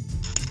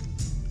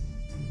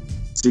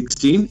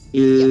 16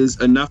 is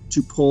enough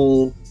to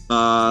pull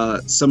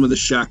some of the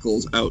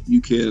shackles out.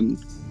 You can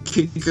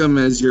kick them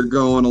as you're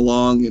going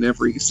along, and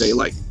every, say,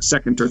 like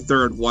second or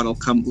third one will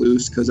come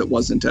loose because it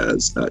wasn't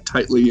as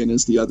tightly in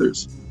as the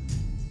others.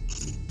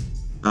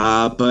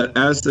 But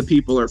as the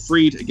people are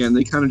freed, again,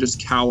 they kind of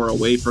just cower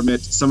away from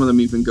it. Some of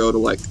them even go to,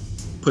 like,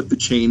 put the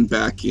chain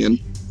back in.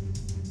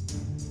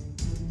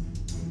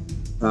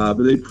 But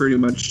they pretty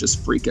much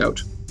just freak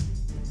out.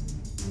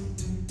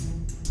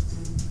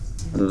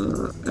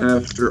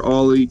 After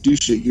Olly,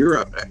 Dusha, you're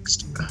up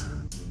next.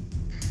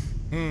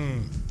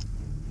 We're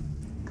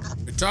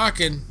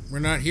talking. We're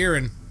not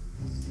hearing.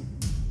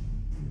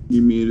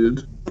 You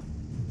muted.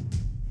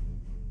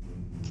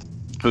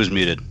 Who's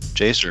muted?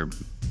 Chayse or?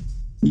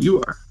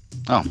 You are.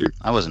 Oh,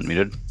 I wasn't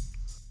muted.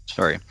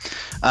 Sorry.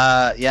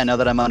 Yeah, now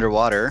that I'm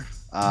underwater.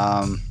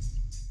 Yeah,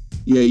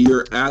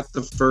 you're at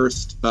the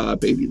first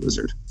baby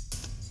lizard.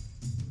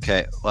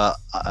 Okay, well,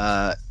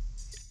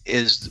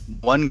 is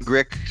one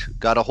Grick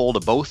got a hold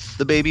of both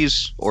the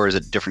babies, or is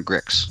it different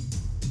Gricks?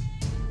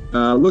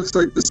 Looks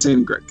like the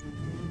same Grick.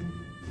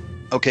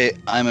 Okay,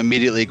 I'm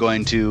immediately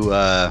going to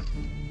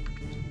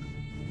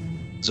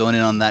zone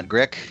in on that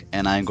Grick,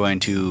 and I'm going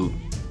to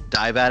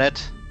dive at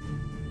it.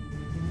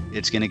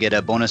 It's going to get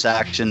a bonus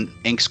action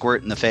ink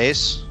squirt in the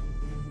face,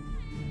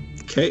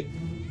 Okay.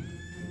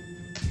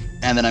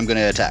 and then I'm going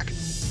to attack.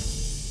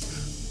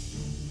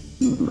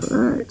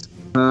 Alright.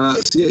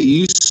 So yeah,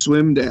 you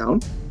swim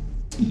down.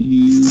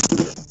 You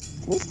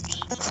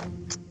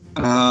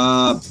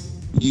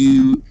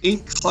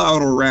ink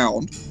cloud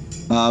around,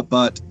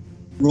 but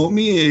roll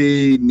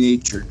me a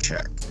nature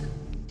check.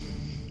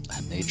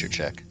 A nature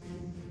check.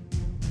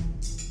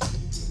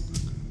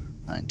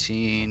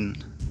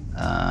 19.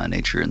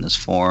 Nature in this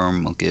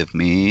form will give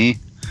me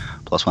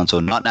 +1, so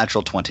not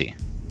natural 20.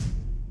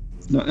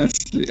 Not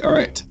actually.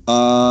 Alright.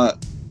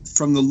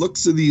 From the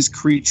looks of these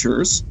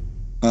creatures,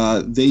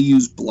 they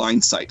use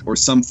blind sight or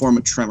some form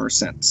of tremor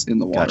sense in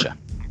the water. Gotcha.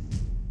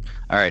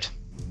 All right.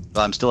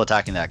 Well, I'm still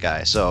attacking that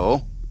guy,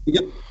 so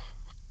Yep.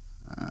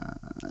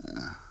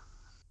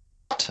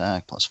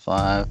 attack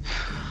 +5,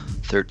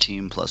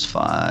 13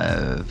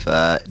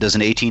 +5. Does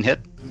an 18 hit?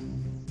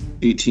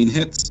 18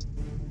 hits.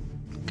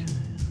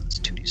 That's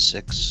 2d6.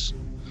 1d6.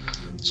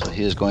 So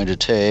he is going to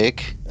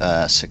take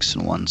 6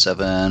 and 1,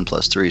 7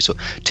 plus 3. So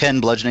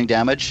 10 bludgeoning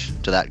damage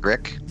to that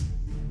Grick.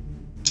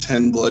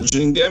 10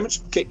 bludgeoning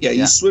damage? Okay, yeah,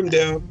 you swim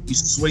down, you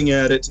swing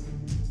at it.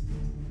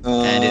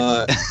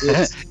 And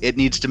it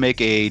needs to make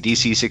a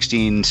DC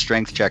 16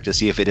 strength check to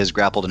see if it is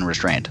grappled and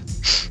restrained.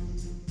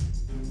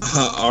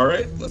 All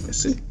right, let me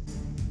see.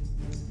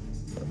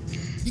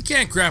 You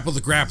can't grapple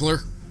the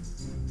grappler.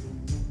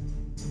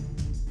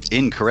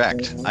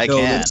 Incorrect. I know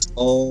can. this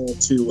all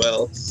too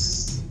well.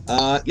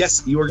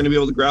 Yes, you are going to be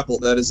able to grapple.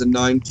 That is a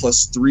 9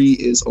 plus 3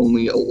 is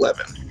only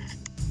 11.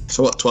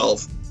 So what,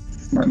 12?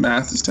 My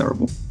math is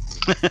terrible.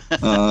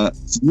 So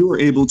you were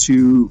able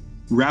to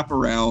wrap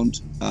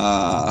around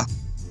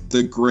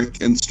the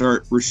Grick and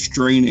start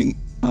restraining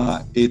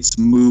its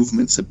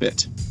movements a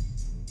bit.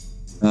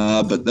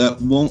 But that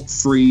won't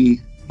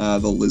free the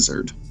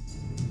lizard.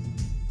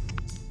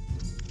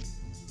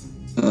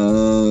 I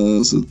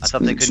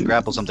thought they couldn't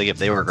grapple something if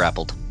they were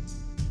grappled.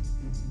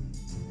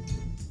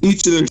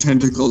 Each of their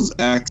tentacles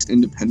acts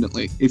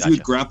independently. If you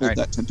had grappled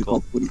that tentacle,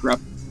 cool. it wouldn't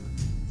grapple.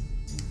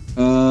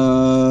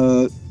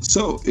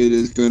 So it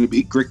is going to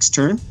be Grick's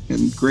turn,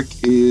 and Grick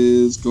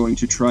is going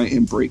to try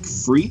and break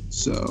free.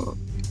 So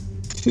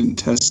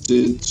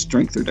contested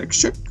strength or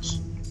dex checks.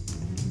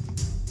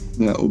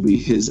 That will be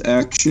his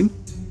action.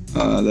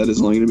 That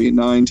is only going to be a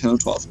 9, 10,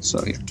 12.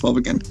 So yeah, 12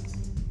 again.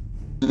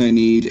 I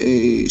need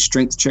a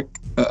strength check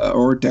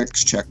or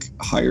dex check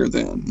higher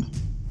than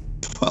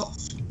 12.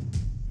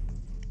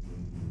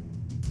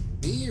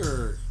 Me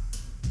or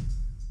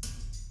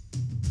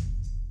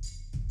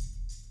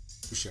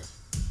Dusha?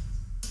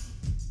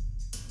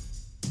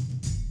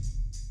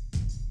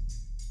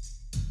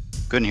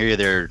 Couldn't hear you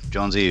there,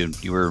 Jonesy.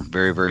 You were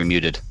very, very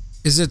muted.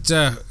 Is it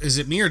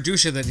me or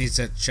Dusha that needs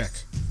that check?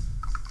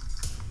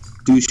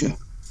 Dusha.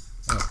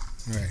 Oh,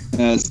 all right.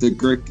 As the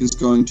Grick is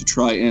going to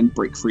try and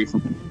break free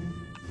from him.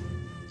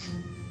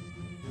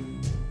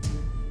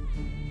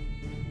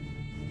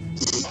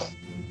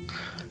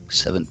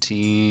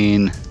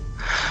 $17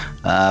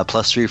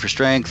 plus 3 for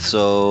strength,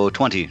 so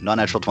 20,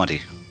 non-natural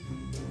 20.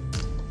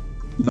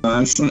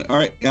 All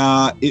right.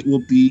 It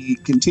will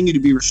continue to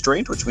be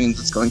restrained, which means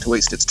it's going to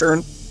waste its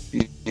turn.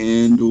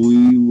 And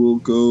we will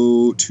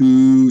go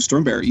to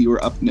Stormbearer. You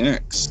are up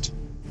next.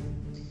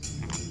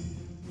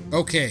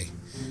 Okay.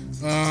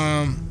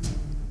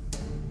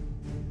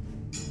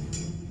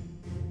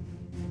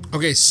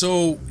 Okay,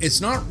 so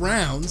it's not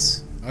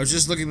rounds. I was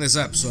just looking this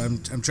up, so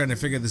I'm trying to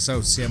figure this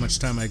out, see how much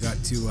time I got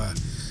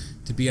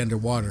to be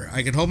underwater.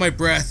 I can hold my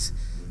breath,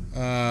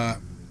 but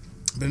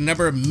a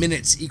number of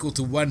minutes equal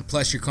to 1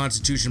 plus your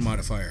Constitution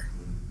modifier.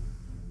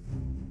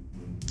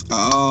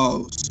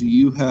 Oh, so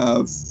you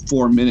have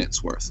 4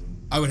 minutes worth.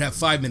 I would have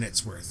 5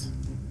 minutes worth.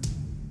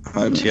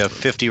 So you have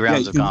 50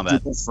 rounds of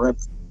combat.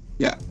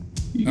 Yeah,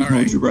 you can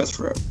hold your breath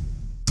forever.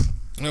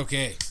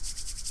 Okay.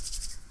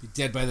 Be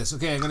dead by this.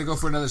 Okay, I'm gonna go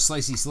for another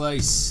slicey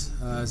slice.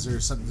 Is there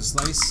something to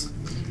slice?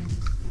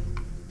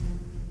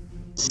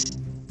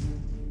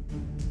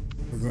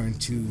 We're going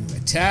to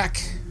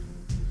attack.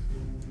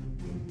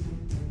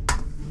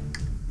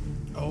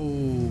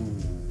 Oh,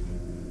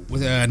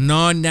 with a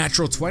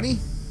non-natural 20.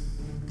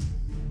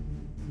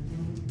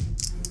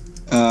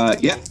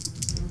 Yeah,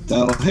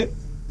 that'll hit.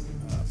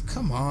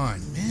 Come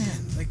on, man!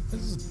 Like,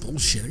 this is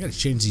bullshit. I gotta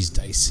change these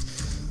dice.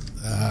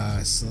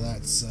 So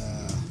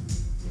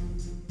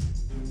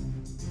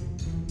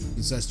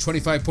that's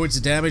 25 points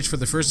of damage for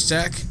the first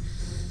attack.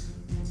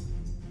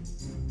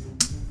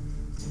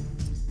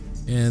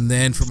 And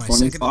then for my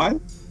 25?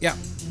 second... Yeah.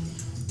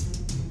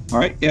 All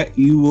right, yeah,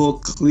 you will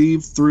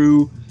cleave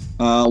through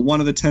one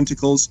of the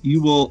tentacles.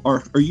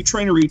 Are you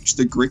trying to reach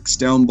the Gricks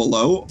down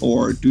below,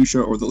 or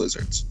Dusha, or the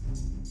lizards?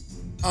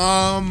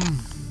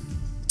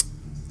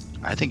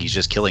 I think he's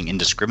just killing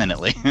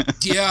indiscriminately.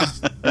 Yeah.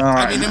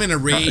 I mean, I'm in a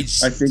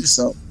rage. I think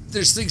so.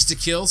 There's things to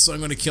kill, so I'm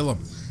going to kill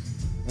them.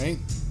 Right?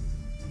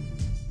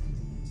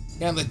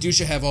 And let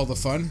Dusha have all the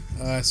fun.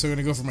 So I'm going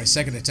to go for my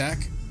second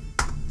attack.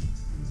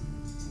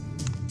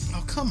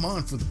 Oh, come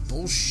on for the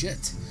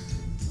bullshit.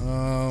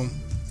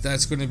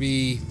 That's going to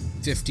be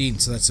 15,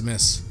 so that's a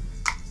miss.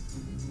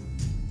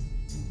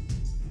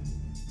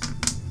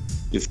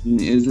 15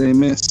 is a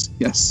miss,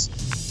 yes.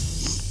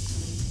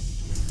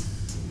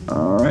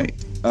 All right.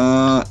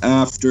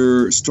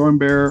 After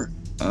Stormbearer,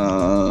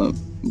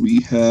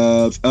 we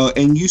have...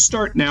 and you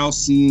start now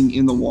seeing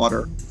in the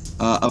water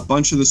a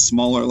bunch of the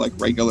smaller, like,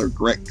 regular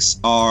Gricks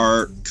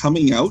are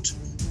coming out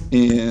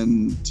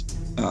and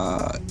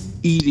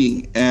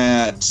eating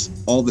at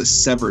all the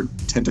severed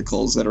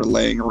tentacles that are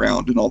laying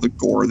around and all the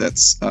gore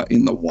that's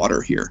in the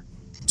water here.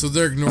 So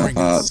they're ignoring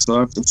us.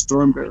 So after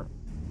Stormbearer,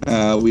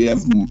 we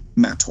have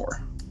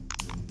Mator.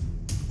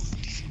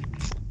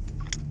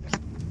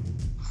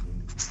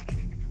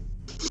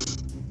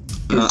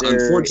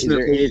 Is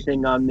there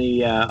anything on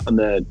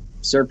the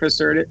surface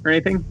or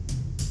anything?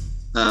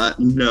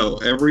 No,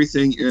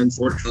 everything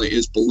unfortunately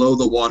is below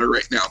the water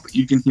right now, but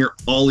you can hear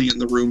Olly in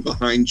the room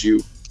behind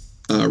you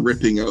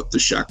ripping out the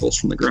shackles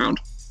from the ground.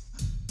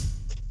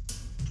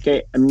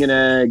 Okay, I'm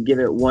gonna give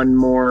it one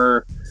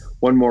more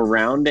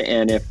round,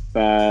 and if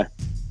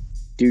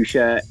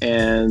Dusha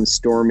and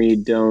Stormy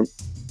don't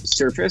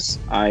surface,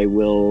 I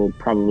will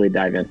probably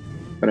dive in.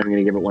 But I'm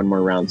gonna give it one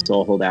more round, so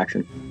I'll hold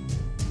action.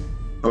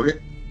 Okay.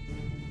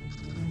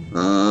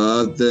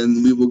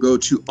 Then we will go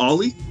to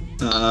Olly.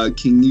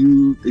 Can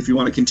you, if you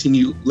want to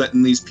continue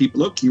letting these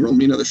people out, can you roll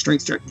me another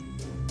strength check?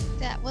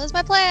 That was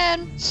my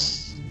plan.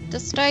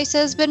 This dice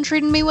has been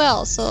treating me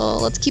well, so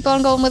let's keep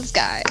on going with this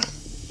guy.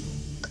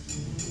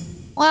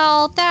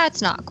 Well,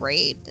 that's not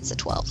great. It's a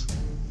 12.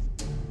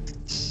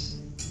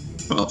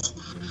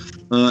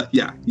 Well,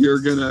 yeah, you're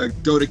gonna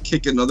go to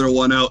kick another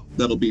one out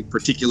that'll be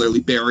particularly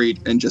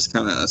buried and just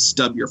kind of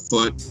stub your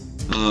foot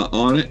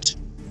on it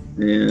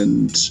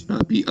and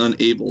be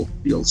unable.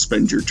 You'll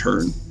spend your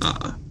turn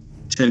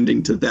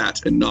tending to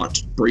that and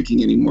not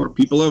breaking any more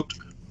people out.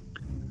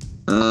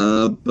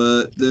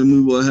 But then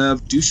we will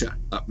have Dusha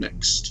up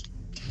next.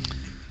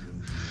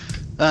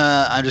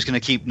 I'm just going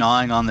to keep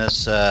gnawing on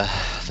this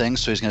thing,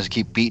 so he's going to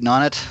keep beating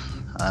on it.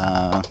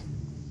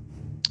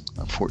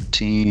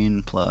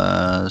 14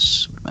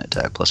 plus my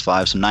attack plus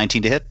 5, so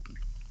 19 to hit.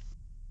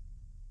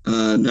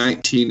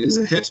 19 is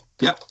a hit.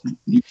 Yep.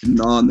 You can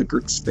gnaw on the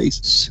Grix's face.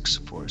 6,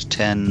 4 is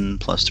 10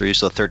 plus 3,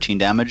 so 13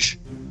 damage.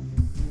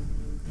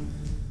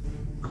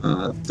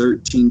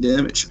 13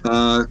 damage.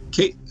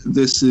 Okay,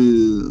 this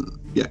is...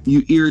 Yeah,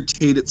 you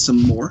irritate it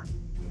some more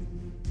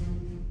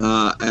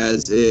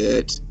as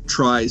it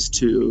tries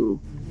to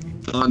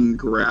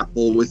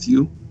ungrapple with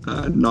you,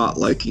 not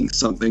liking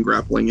something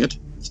grappling it.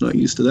 It's not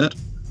used to that.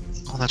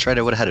 Oh, that's right.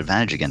 I would have had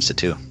advantage against it,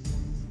 too.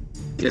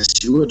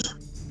 Yes, you would,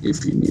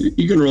 if you need it.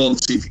 You can roll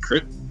and see if you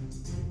crit.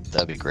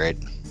 That'd be great.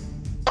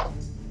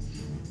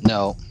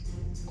 No,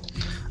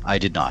 I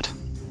did not.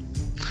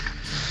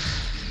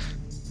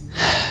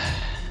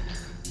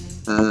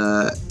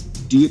 Do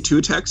you get 2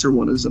 attacks or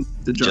one is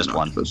the giant Just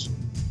one. octopus?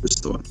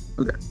 Just the one.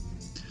 Okay.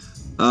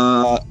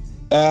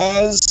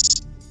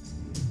 As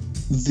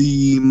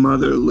the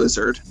mother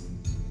lizard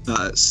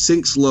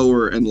sinks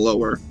lower and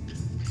lower,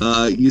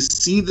 you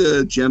see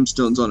the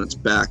gemstones on its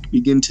back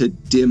begin to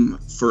dim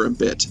for a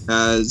bit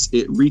as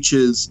it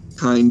reaches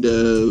kind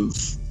of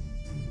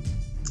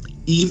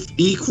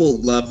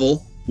equal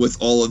level with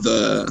all of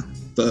the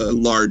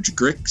large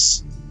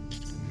Grix.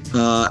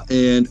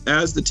 And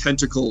as the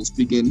tentacles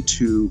begin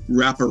to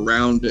wrap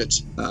around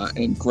it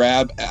and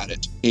grab at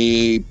it,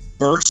 a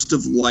burst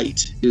of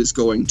light is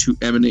going to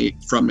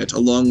emanate from it,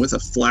 along with a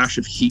flash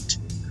of heat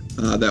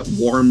that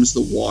warms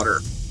the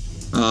water.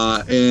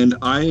 And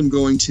I am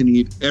going to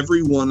need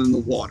everyone in the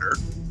water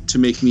to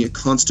make me a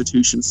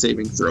Constitution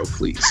saving throw,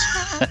 please.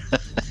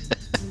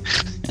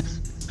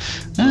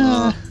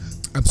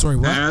 I'm sorry,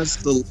 what? As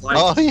the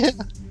light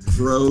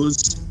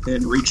grows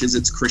and reaches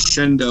its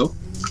crescendo,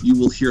 you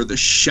will hear the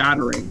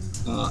shattering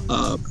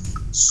of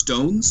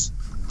stones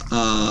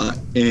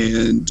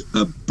and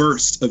a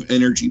burst of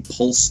energy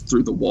pulse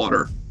through the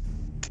water.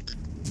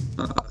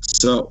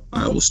 So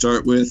I will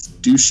start with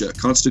Dusha.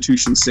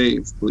 Constitution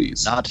save,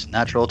 please. Not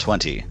natural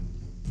 20.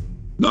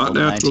 Not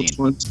natural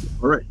 20.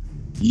 All right.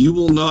 You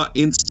will not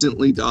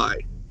instantly die.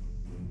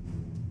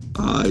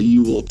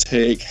 You will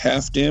take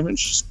half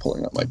damage. Just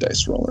pulling up my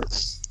dice roller.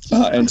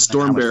 And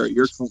Stormbearer,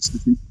 your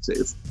Constitution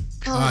save.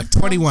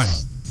 21.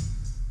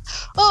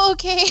 Oh,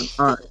 okay.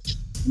 All right.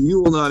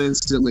 You will not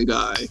instantly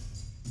die.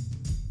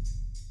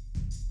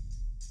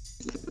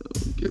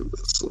 I'll give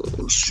this a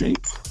little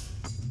shake.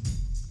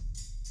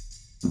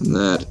 And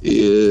that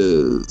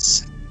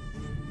is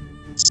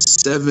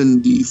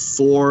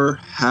 74.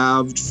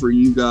 Halved for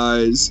you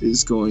guys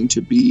is going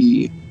to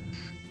be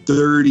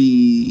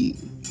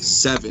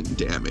 37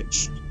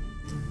 damage.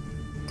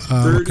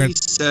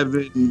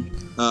 37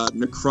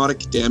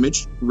 necrotic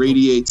damage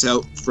radiates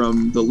out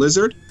from the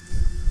lizard.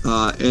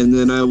 And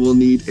then I will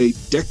need a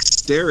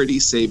dexterity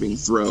saving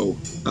throw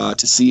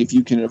to see if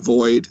you can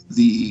avoid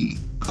the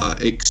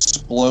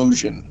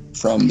explosion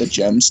from the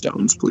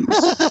gemstones, please.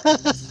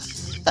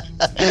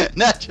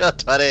 Natural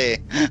 20.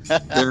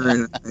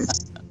 Very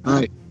nice. All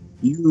right.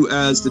 You,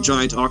 as the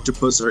giant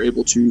octopus, are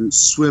able to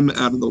swim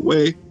out of the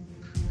way.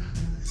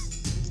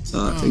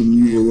 And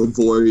you will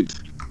avoid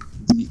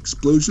the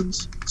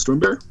explosions.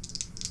 Stormbearer?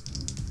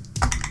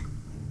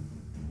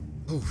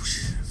 Oh,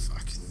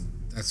 fuck.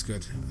 That's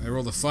good. I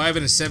rolled a 5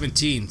 and a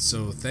 17,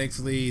 so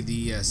thankfully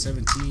the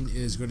 17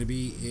 is going to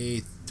be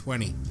a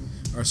 20.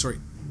 Or, sorry,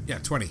 yeah,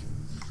 20.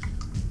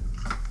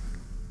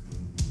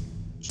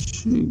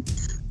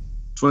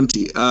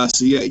 20.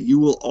 So yeah, you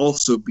will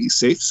also be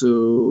safe.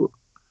 So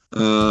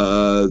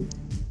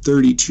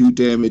 32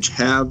 damage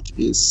halved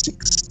is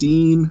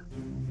 16.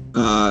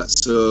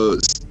 So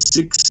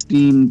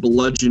 16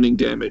 bludgeoning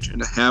damage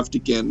and a halved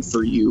again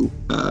for you,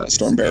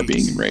 Stormbearer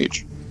being in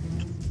rage.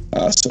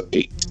 So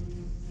 8.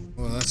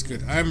 Well, that's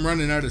good. I'm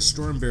running out of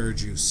Stormbearer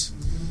juice.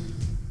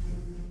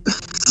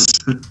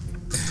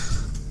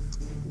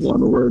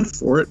 One word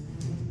for it.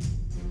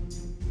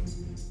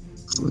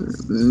 Clear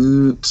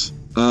that.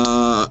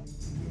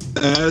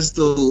 As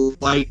the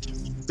light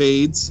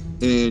fades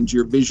and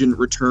your vision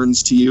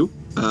returns to you,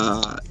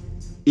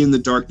 in the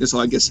darkness,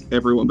 I guess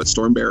everyone but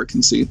Stormbearer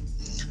can see.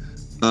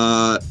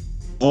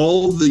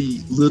 All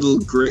the little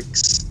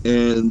gricks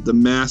and the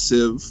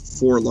massive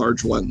 4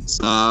 large ones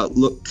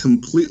look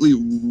completely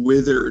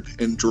withered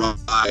and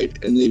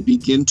dried, and they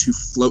begin to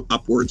float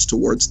upwards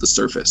towards the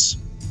surface.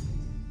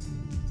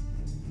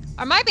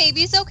 Are my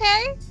babies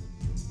okay?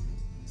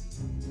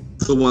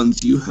 The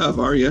ones you have,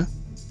 Arya.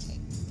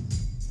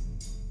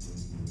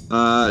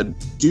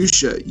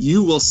 Dusha,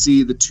 you will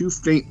see the 2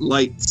 faint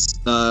lights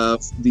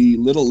of the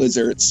little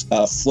lizards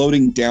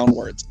floating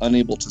downwards,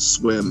 unable to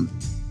swim.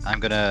 I'm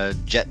gonna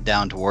jet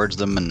down towards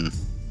them and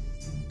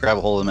grab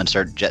a hold of them and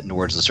start jetting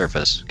towards the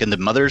surface. Can the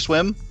mother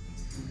swim?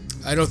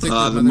 I don't think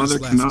the mother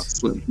cannot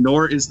swim,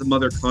 nor is the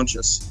mother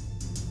conscious.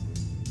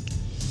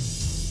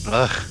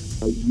 Ugh.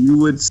 You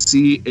would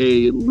see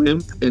a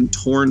limp and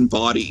torn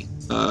body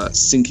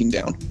sinking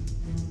down.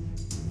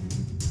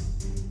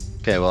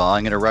 Okay, well,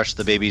 I'm gonna rush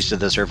the babies to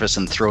the surface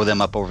and throw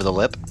them up over the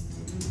lip.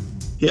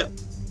 Yep.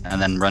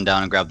 And then run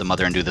down and grab the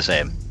mother and do the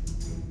same.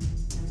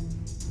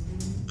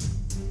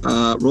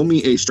 Roll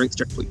me a strength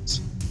check, please.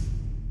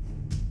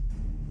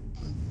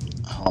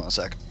 Hold on a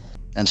sec.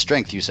 And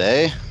strength, you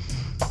say?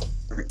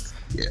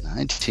 Yeah.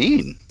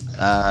 19.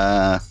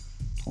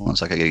 Hold on a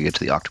sec, I gotta get to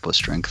the octopus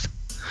strength.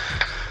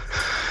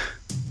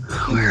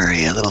 Where are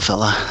you, little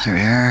fella? There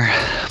we are.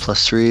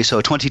 +3,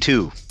 so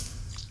 22.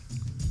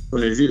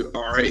 22.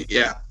 All right,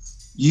 yeah.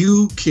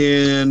 You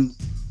can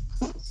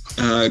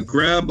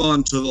grab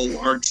onto the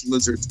large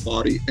lizard's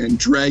body and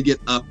drag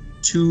it up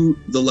to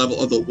the level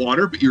of the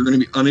water, but you're going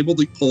to be unable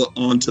to pull it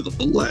onto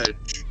the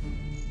ledge.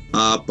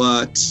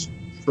 But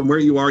from where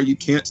you are, you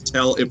can't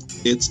tell if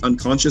it's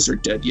unconscious or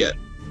dead yet.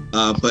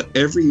 But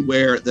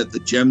everywhere that the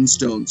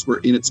gemstones were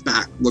in its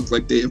back look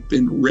like they have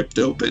been ripped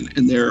open,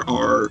 and there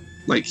are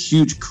like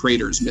huge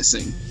craters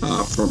missing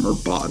from her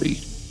body.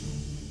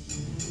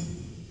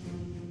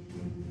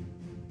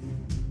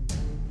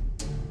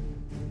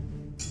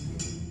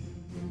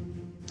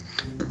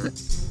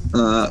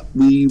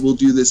 We will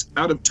do this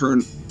out of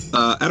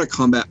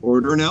combat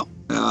order now,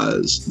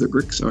 as the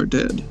Gricks are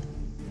dead.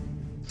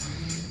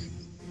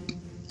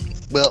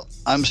 Well,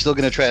 I'm still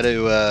going to try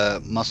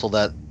to muscle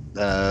that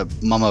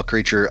mama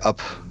creature up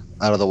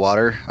out of the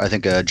water. I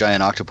think a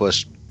giant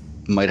octopus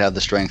might have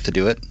the strength to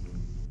do it.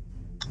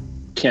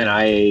 Can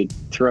I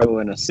throw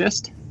an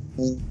assist?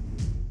 Yeah,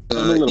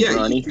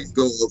 brawny. You can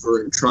go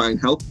over and try and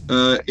help.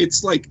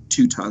 It's like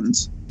 2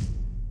 tons.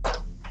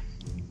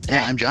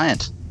 Yeah, I'm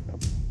giant.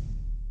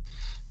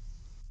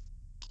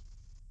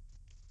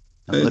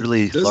 I'm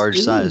literally large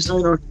size.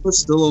 Giant octopus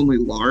still only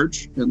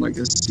large and like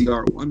a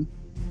CR1.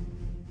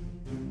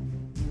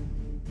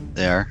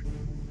 They are.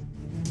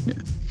 Yeah.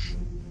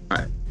 All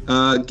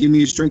right. Give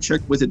me a strength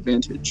check with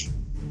advantage.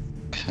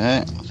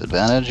 Okay, with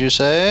advantage, you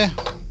say?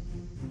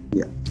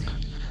 Yeah.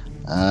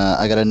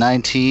 I got a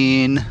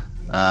 19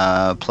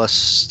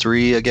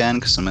 +3 again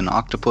because I'm an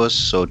octopus,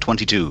 so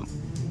 22.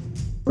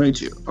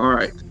 22. All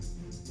right.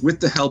 With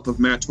the help of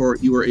Mator,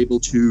 you are able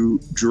to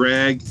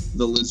drag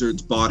the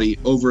lizard's body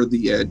over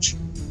the edge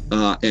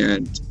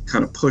and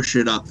kind of push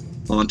it up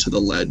onto the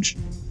ledge.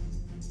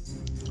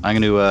 I'm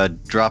going to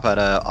drop out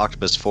of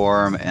octopus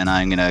form, and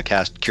I'm going to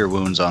cast Cure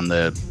Wounds on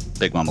the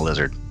big mama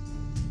lizard.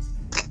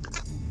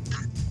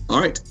 All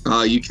right.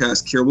 You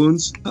cast Cure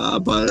Wounds,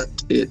 but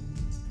it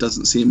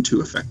doesn't seem to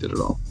affect it at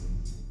all.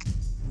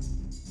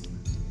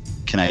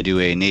 Can I do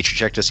a nature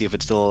check to see if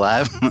it's still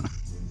alive?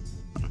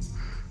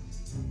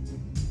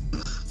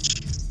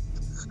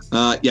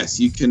 Yes,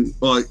 you can.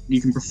 Well,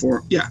 you can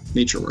perform. Yeah,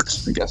 nature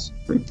works, I guess.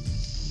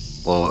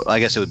 Well, I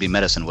guess it would be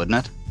medicine,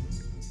 wouldn't it?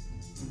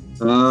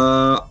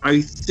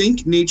 I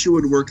think nature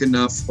would work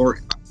enough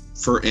for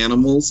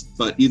animals,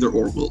 but either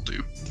or will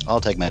do. I'll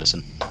take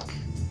medicine.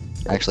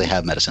 I actually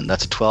have medicine.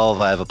 That's a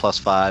 12. I have a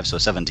 +5, so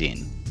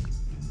 17.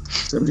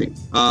 17.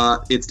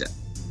 It's dead.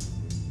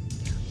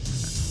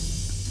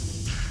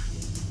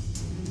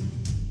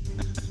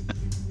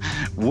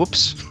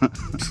 Whoops.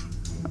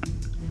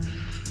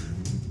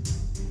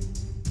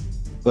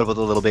 What about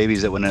the little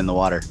babies that went in the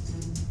water?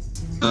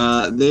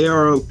 They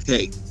are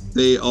okay.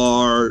 They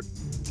are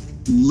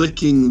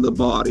licking the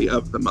body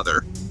of the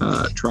mother,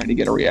 trying to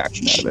get a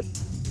reaction out of it.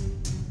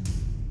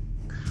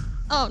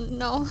 Oh,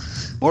 no.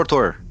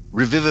 Mortor,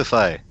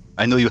 revivify.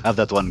 I know you have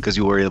that one because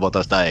you worry about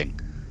us dying.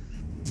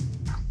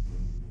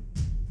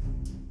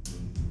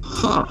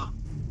 Huh.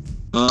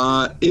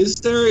 Is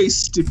there a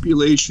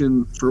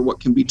stipulation for what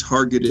can be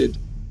targeted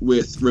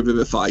with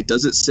revivify?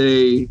 Does it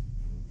say,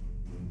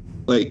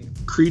 like,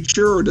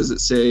 creature, or does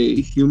it say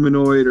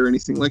humanoid or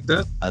anything like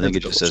that? I think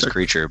it just says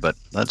creature, but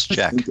let's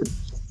check.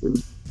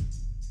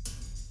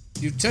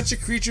 You touch a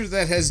creature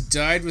that has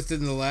died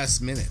within the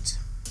last minute.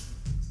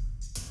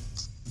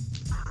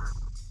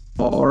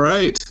 All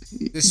right.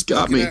 This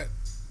got me.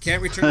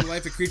 Can't return to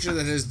life a creature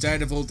that has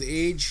died of old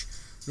age,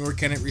 nor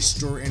can it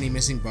restore any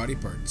missing body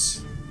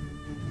parts.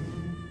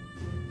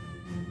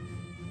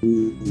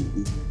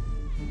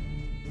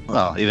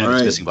 Well, even if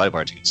it's missing body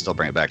parts, you can still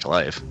bring it back to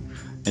life.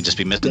 And just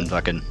be missing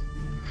fucking...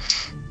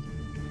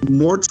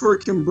 Mortor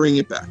can bring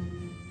it back.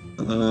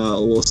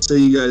 We'll say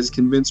you guys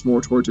convince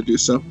Mortor to do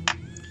so.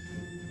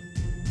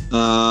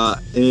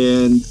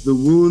 And the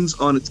wounds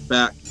on its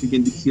back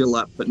begin to heal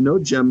up, but no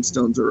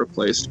gemstones are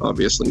replaced.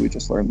 Obviously, we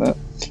just learned that.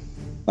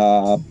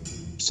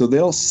 So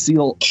they'll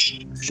seal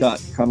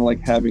shut, kind of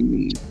like having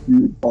these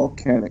huge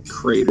volcanic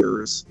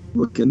craters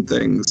looking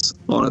things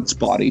on its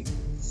body.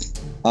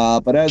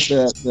 But as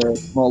the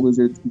small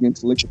lizards begin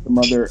to lick at the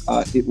mother,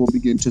 it will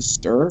begin to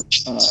stir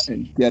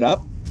and get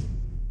up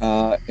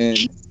and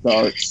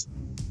start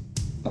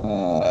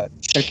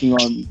checking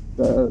on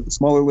the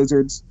smaller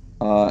lizards.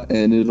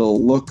 And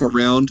it'll look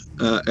around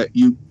at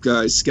you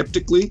guys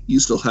skeptically.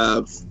 You still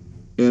have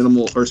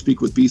animal or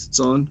speak with beasts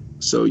on,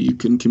 so you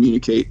can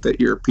communicate that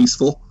you're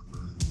peaceful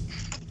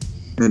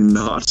and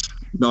not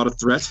a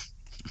threat.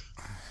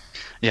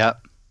 Yeah.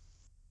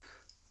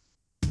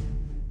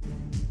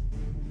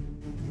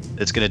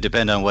 It's going to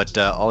depend on what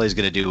Olly's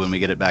going to do when we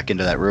get it back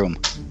into that room.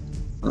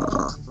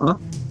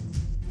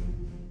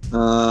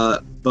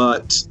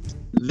 But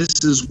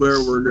this is where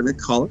we're going to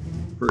call it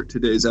for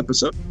today's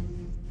episode.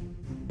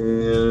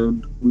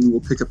 And we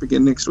will pick up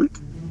again next week.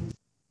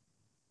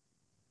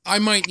 I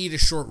might need a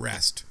short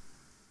rest.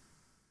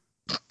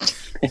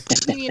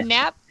 You need a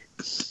nap?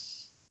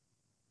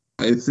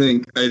 I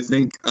think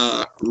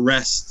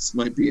rests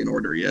might be in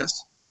order,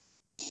 yes.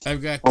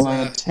 I've got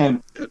I'll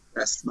attempt at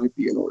rest might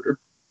be in order,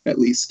 at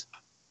least.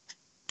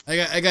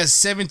 I got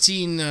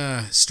 17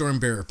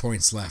 Stormbearer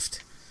points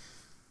left.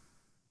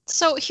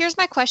 So here's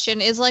my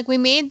question: is like we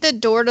made the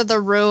door to the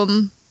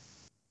room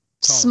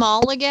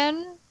small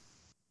again?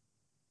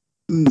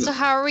 No. So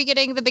how are we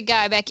getting the big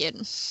guy back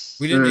in?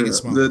 We didn't make it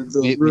small.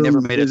 We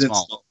never made it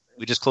small.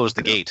 We just closed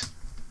the gate.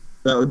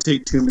 That would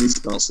take too many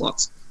spell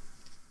slots.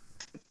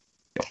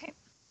 Okay.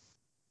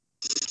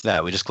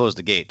 Yeah, we just closed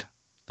the gate.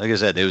 Like I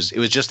said, it was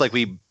just like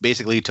we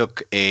basically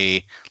took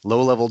a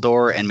low-level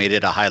door and made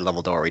it a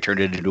high-level door. We turned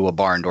it into a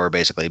barn door,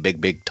 basically,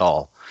 big,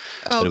 tall.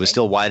 Okay. But it was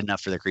still wide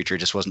enough for the creature. It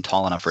just wasn't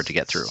tall enough for it to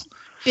get through.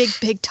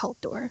 Big, tall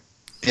door.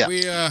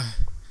 Yeah.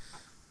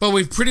 But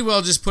we've pretty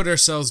well just put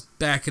ourselves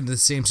back into the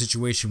same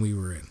situation we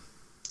were in.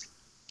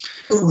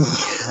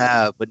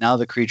 But now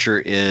the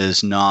creature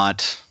is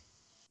not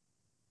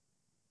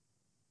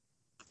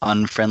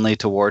unfriendly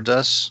towards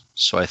us,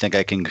 so I think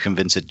I can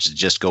convince it to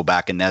just go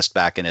back and nest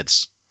back in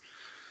its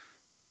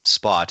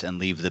spot and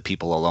leave the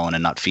people alone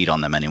and not feed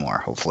on them anymore,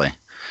 hopefully.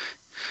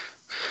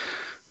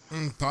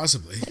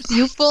 Possibly.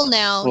 You full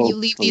now, you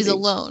leave these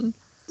alone.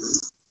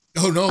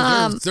 Oh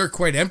no, they're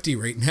quite empty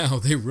right now.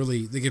 They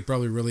could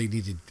probably really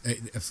need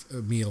a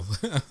meal.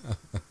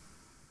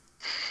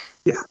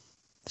 Yeah.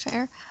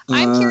 Fair.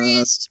 I'm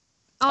curious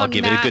on I'll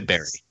give it a good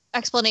berry.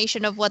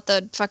 Explanation of what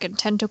the fucking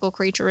tentacle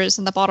creature is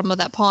in the bottom of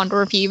that pond,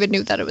 or if you even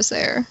knew that it was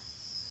there.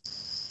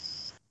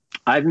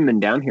 I haven't been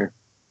down here.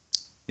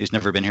 He's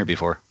never been here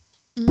before.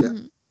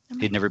 Mm.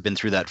 He'd never been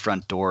through that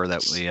front door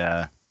that we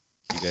you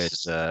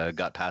guys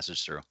got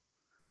passage through.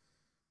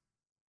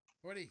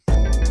 What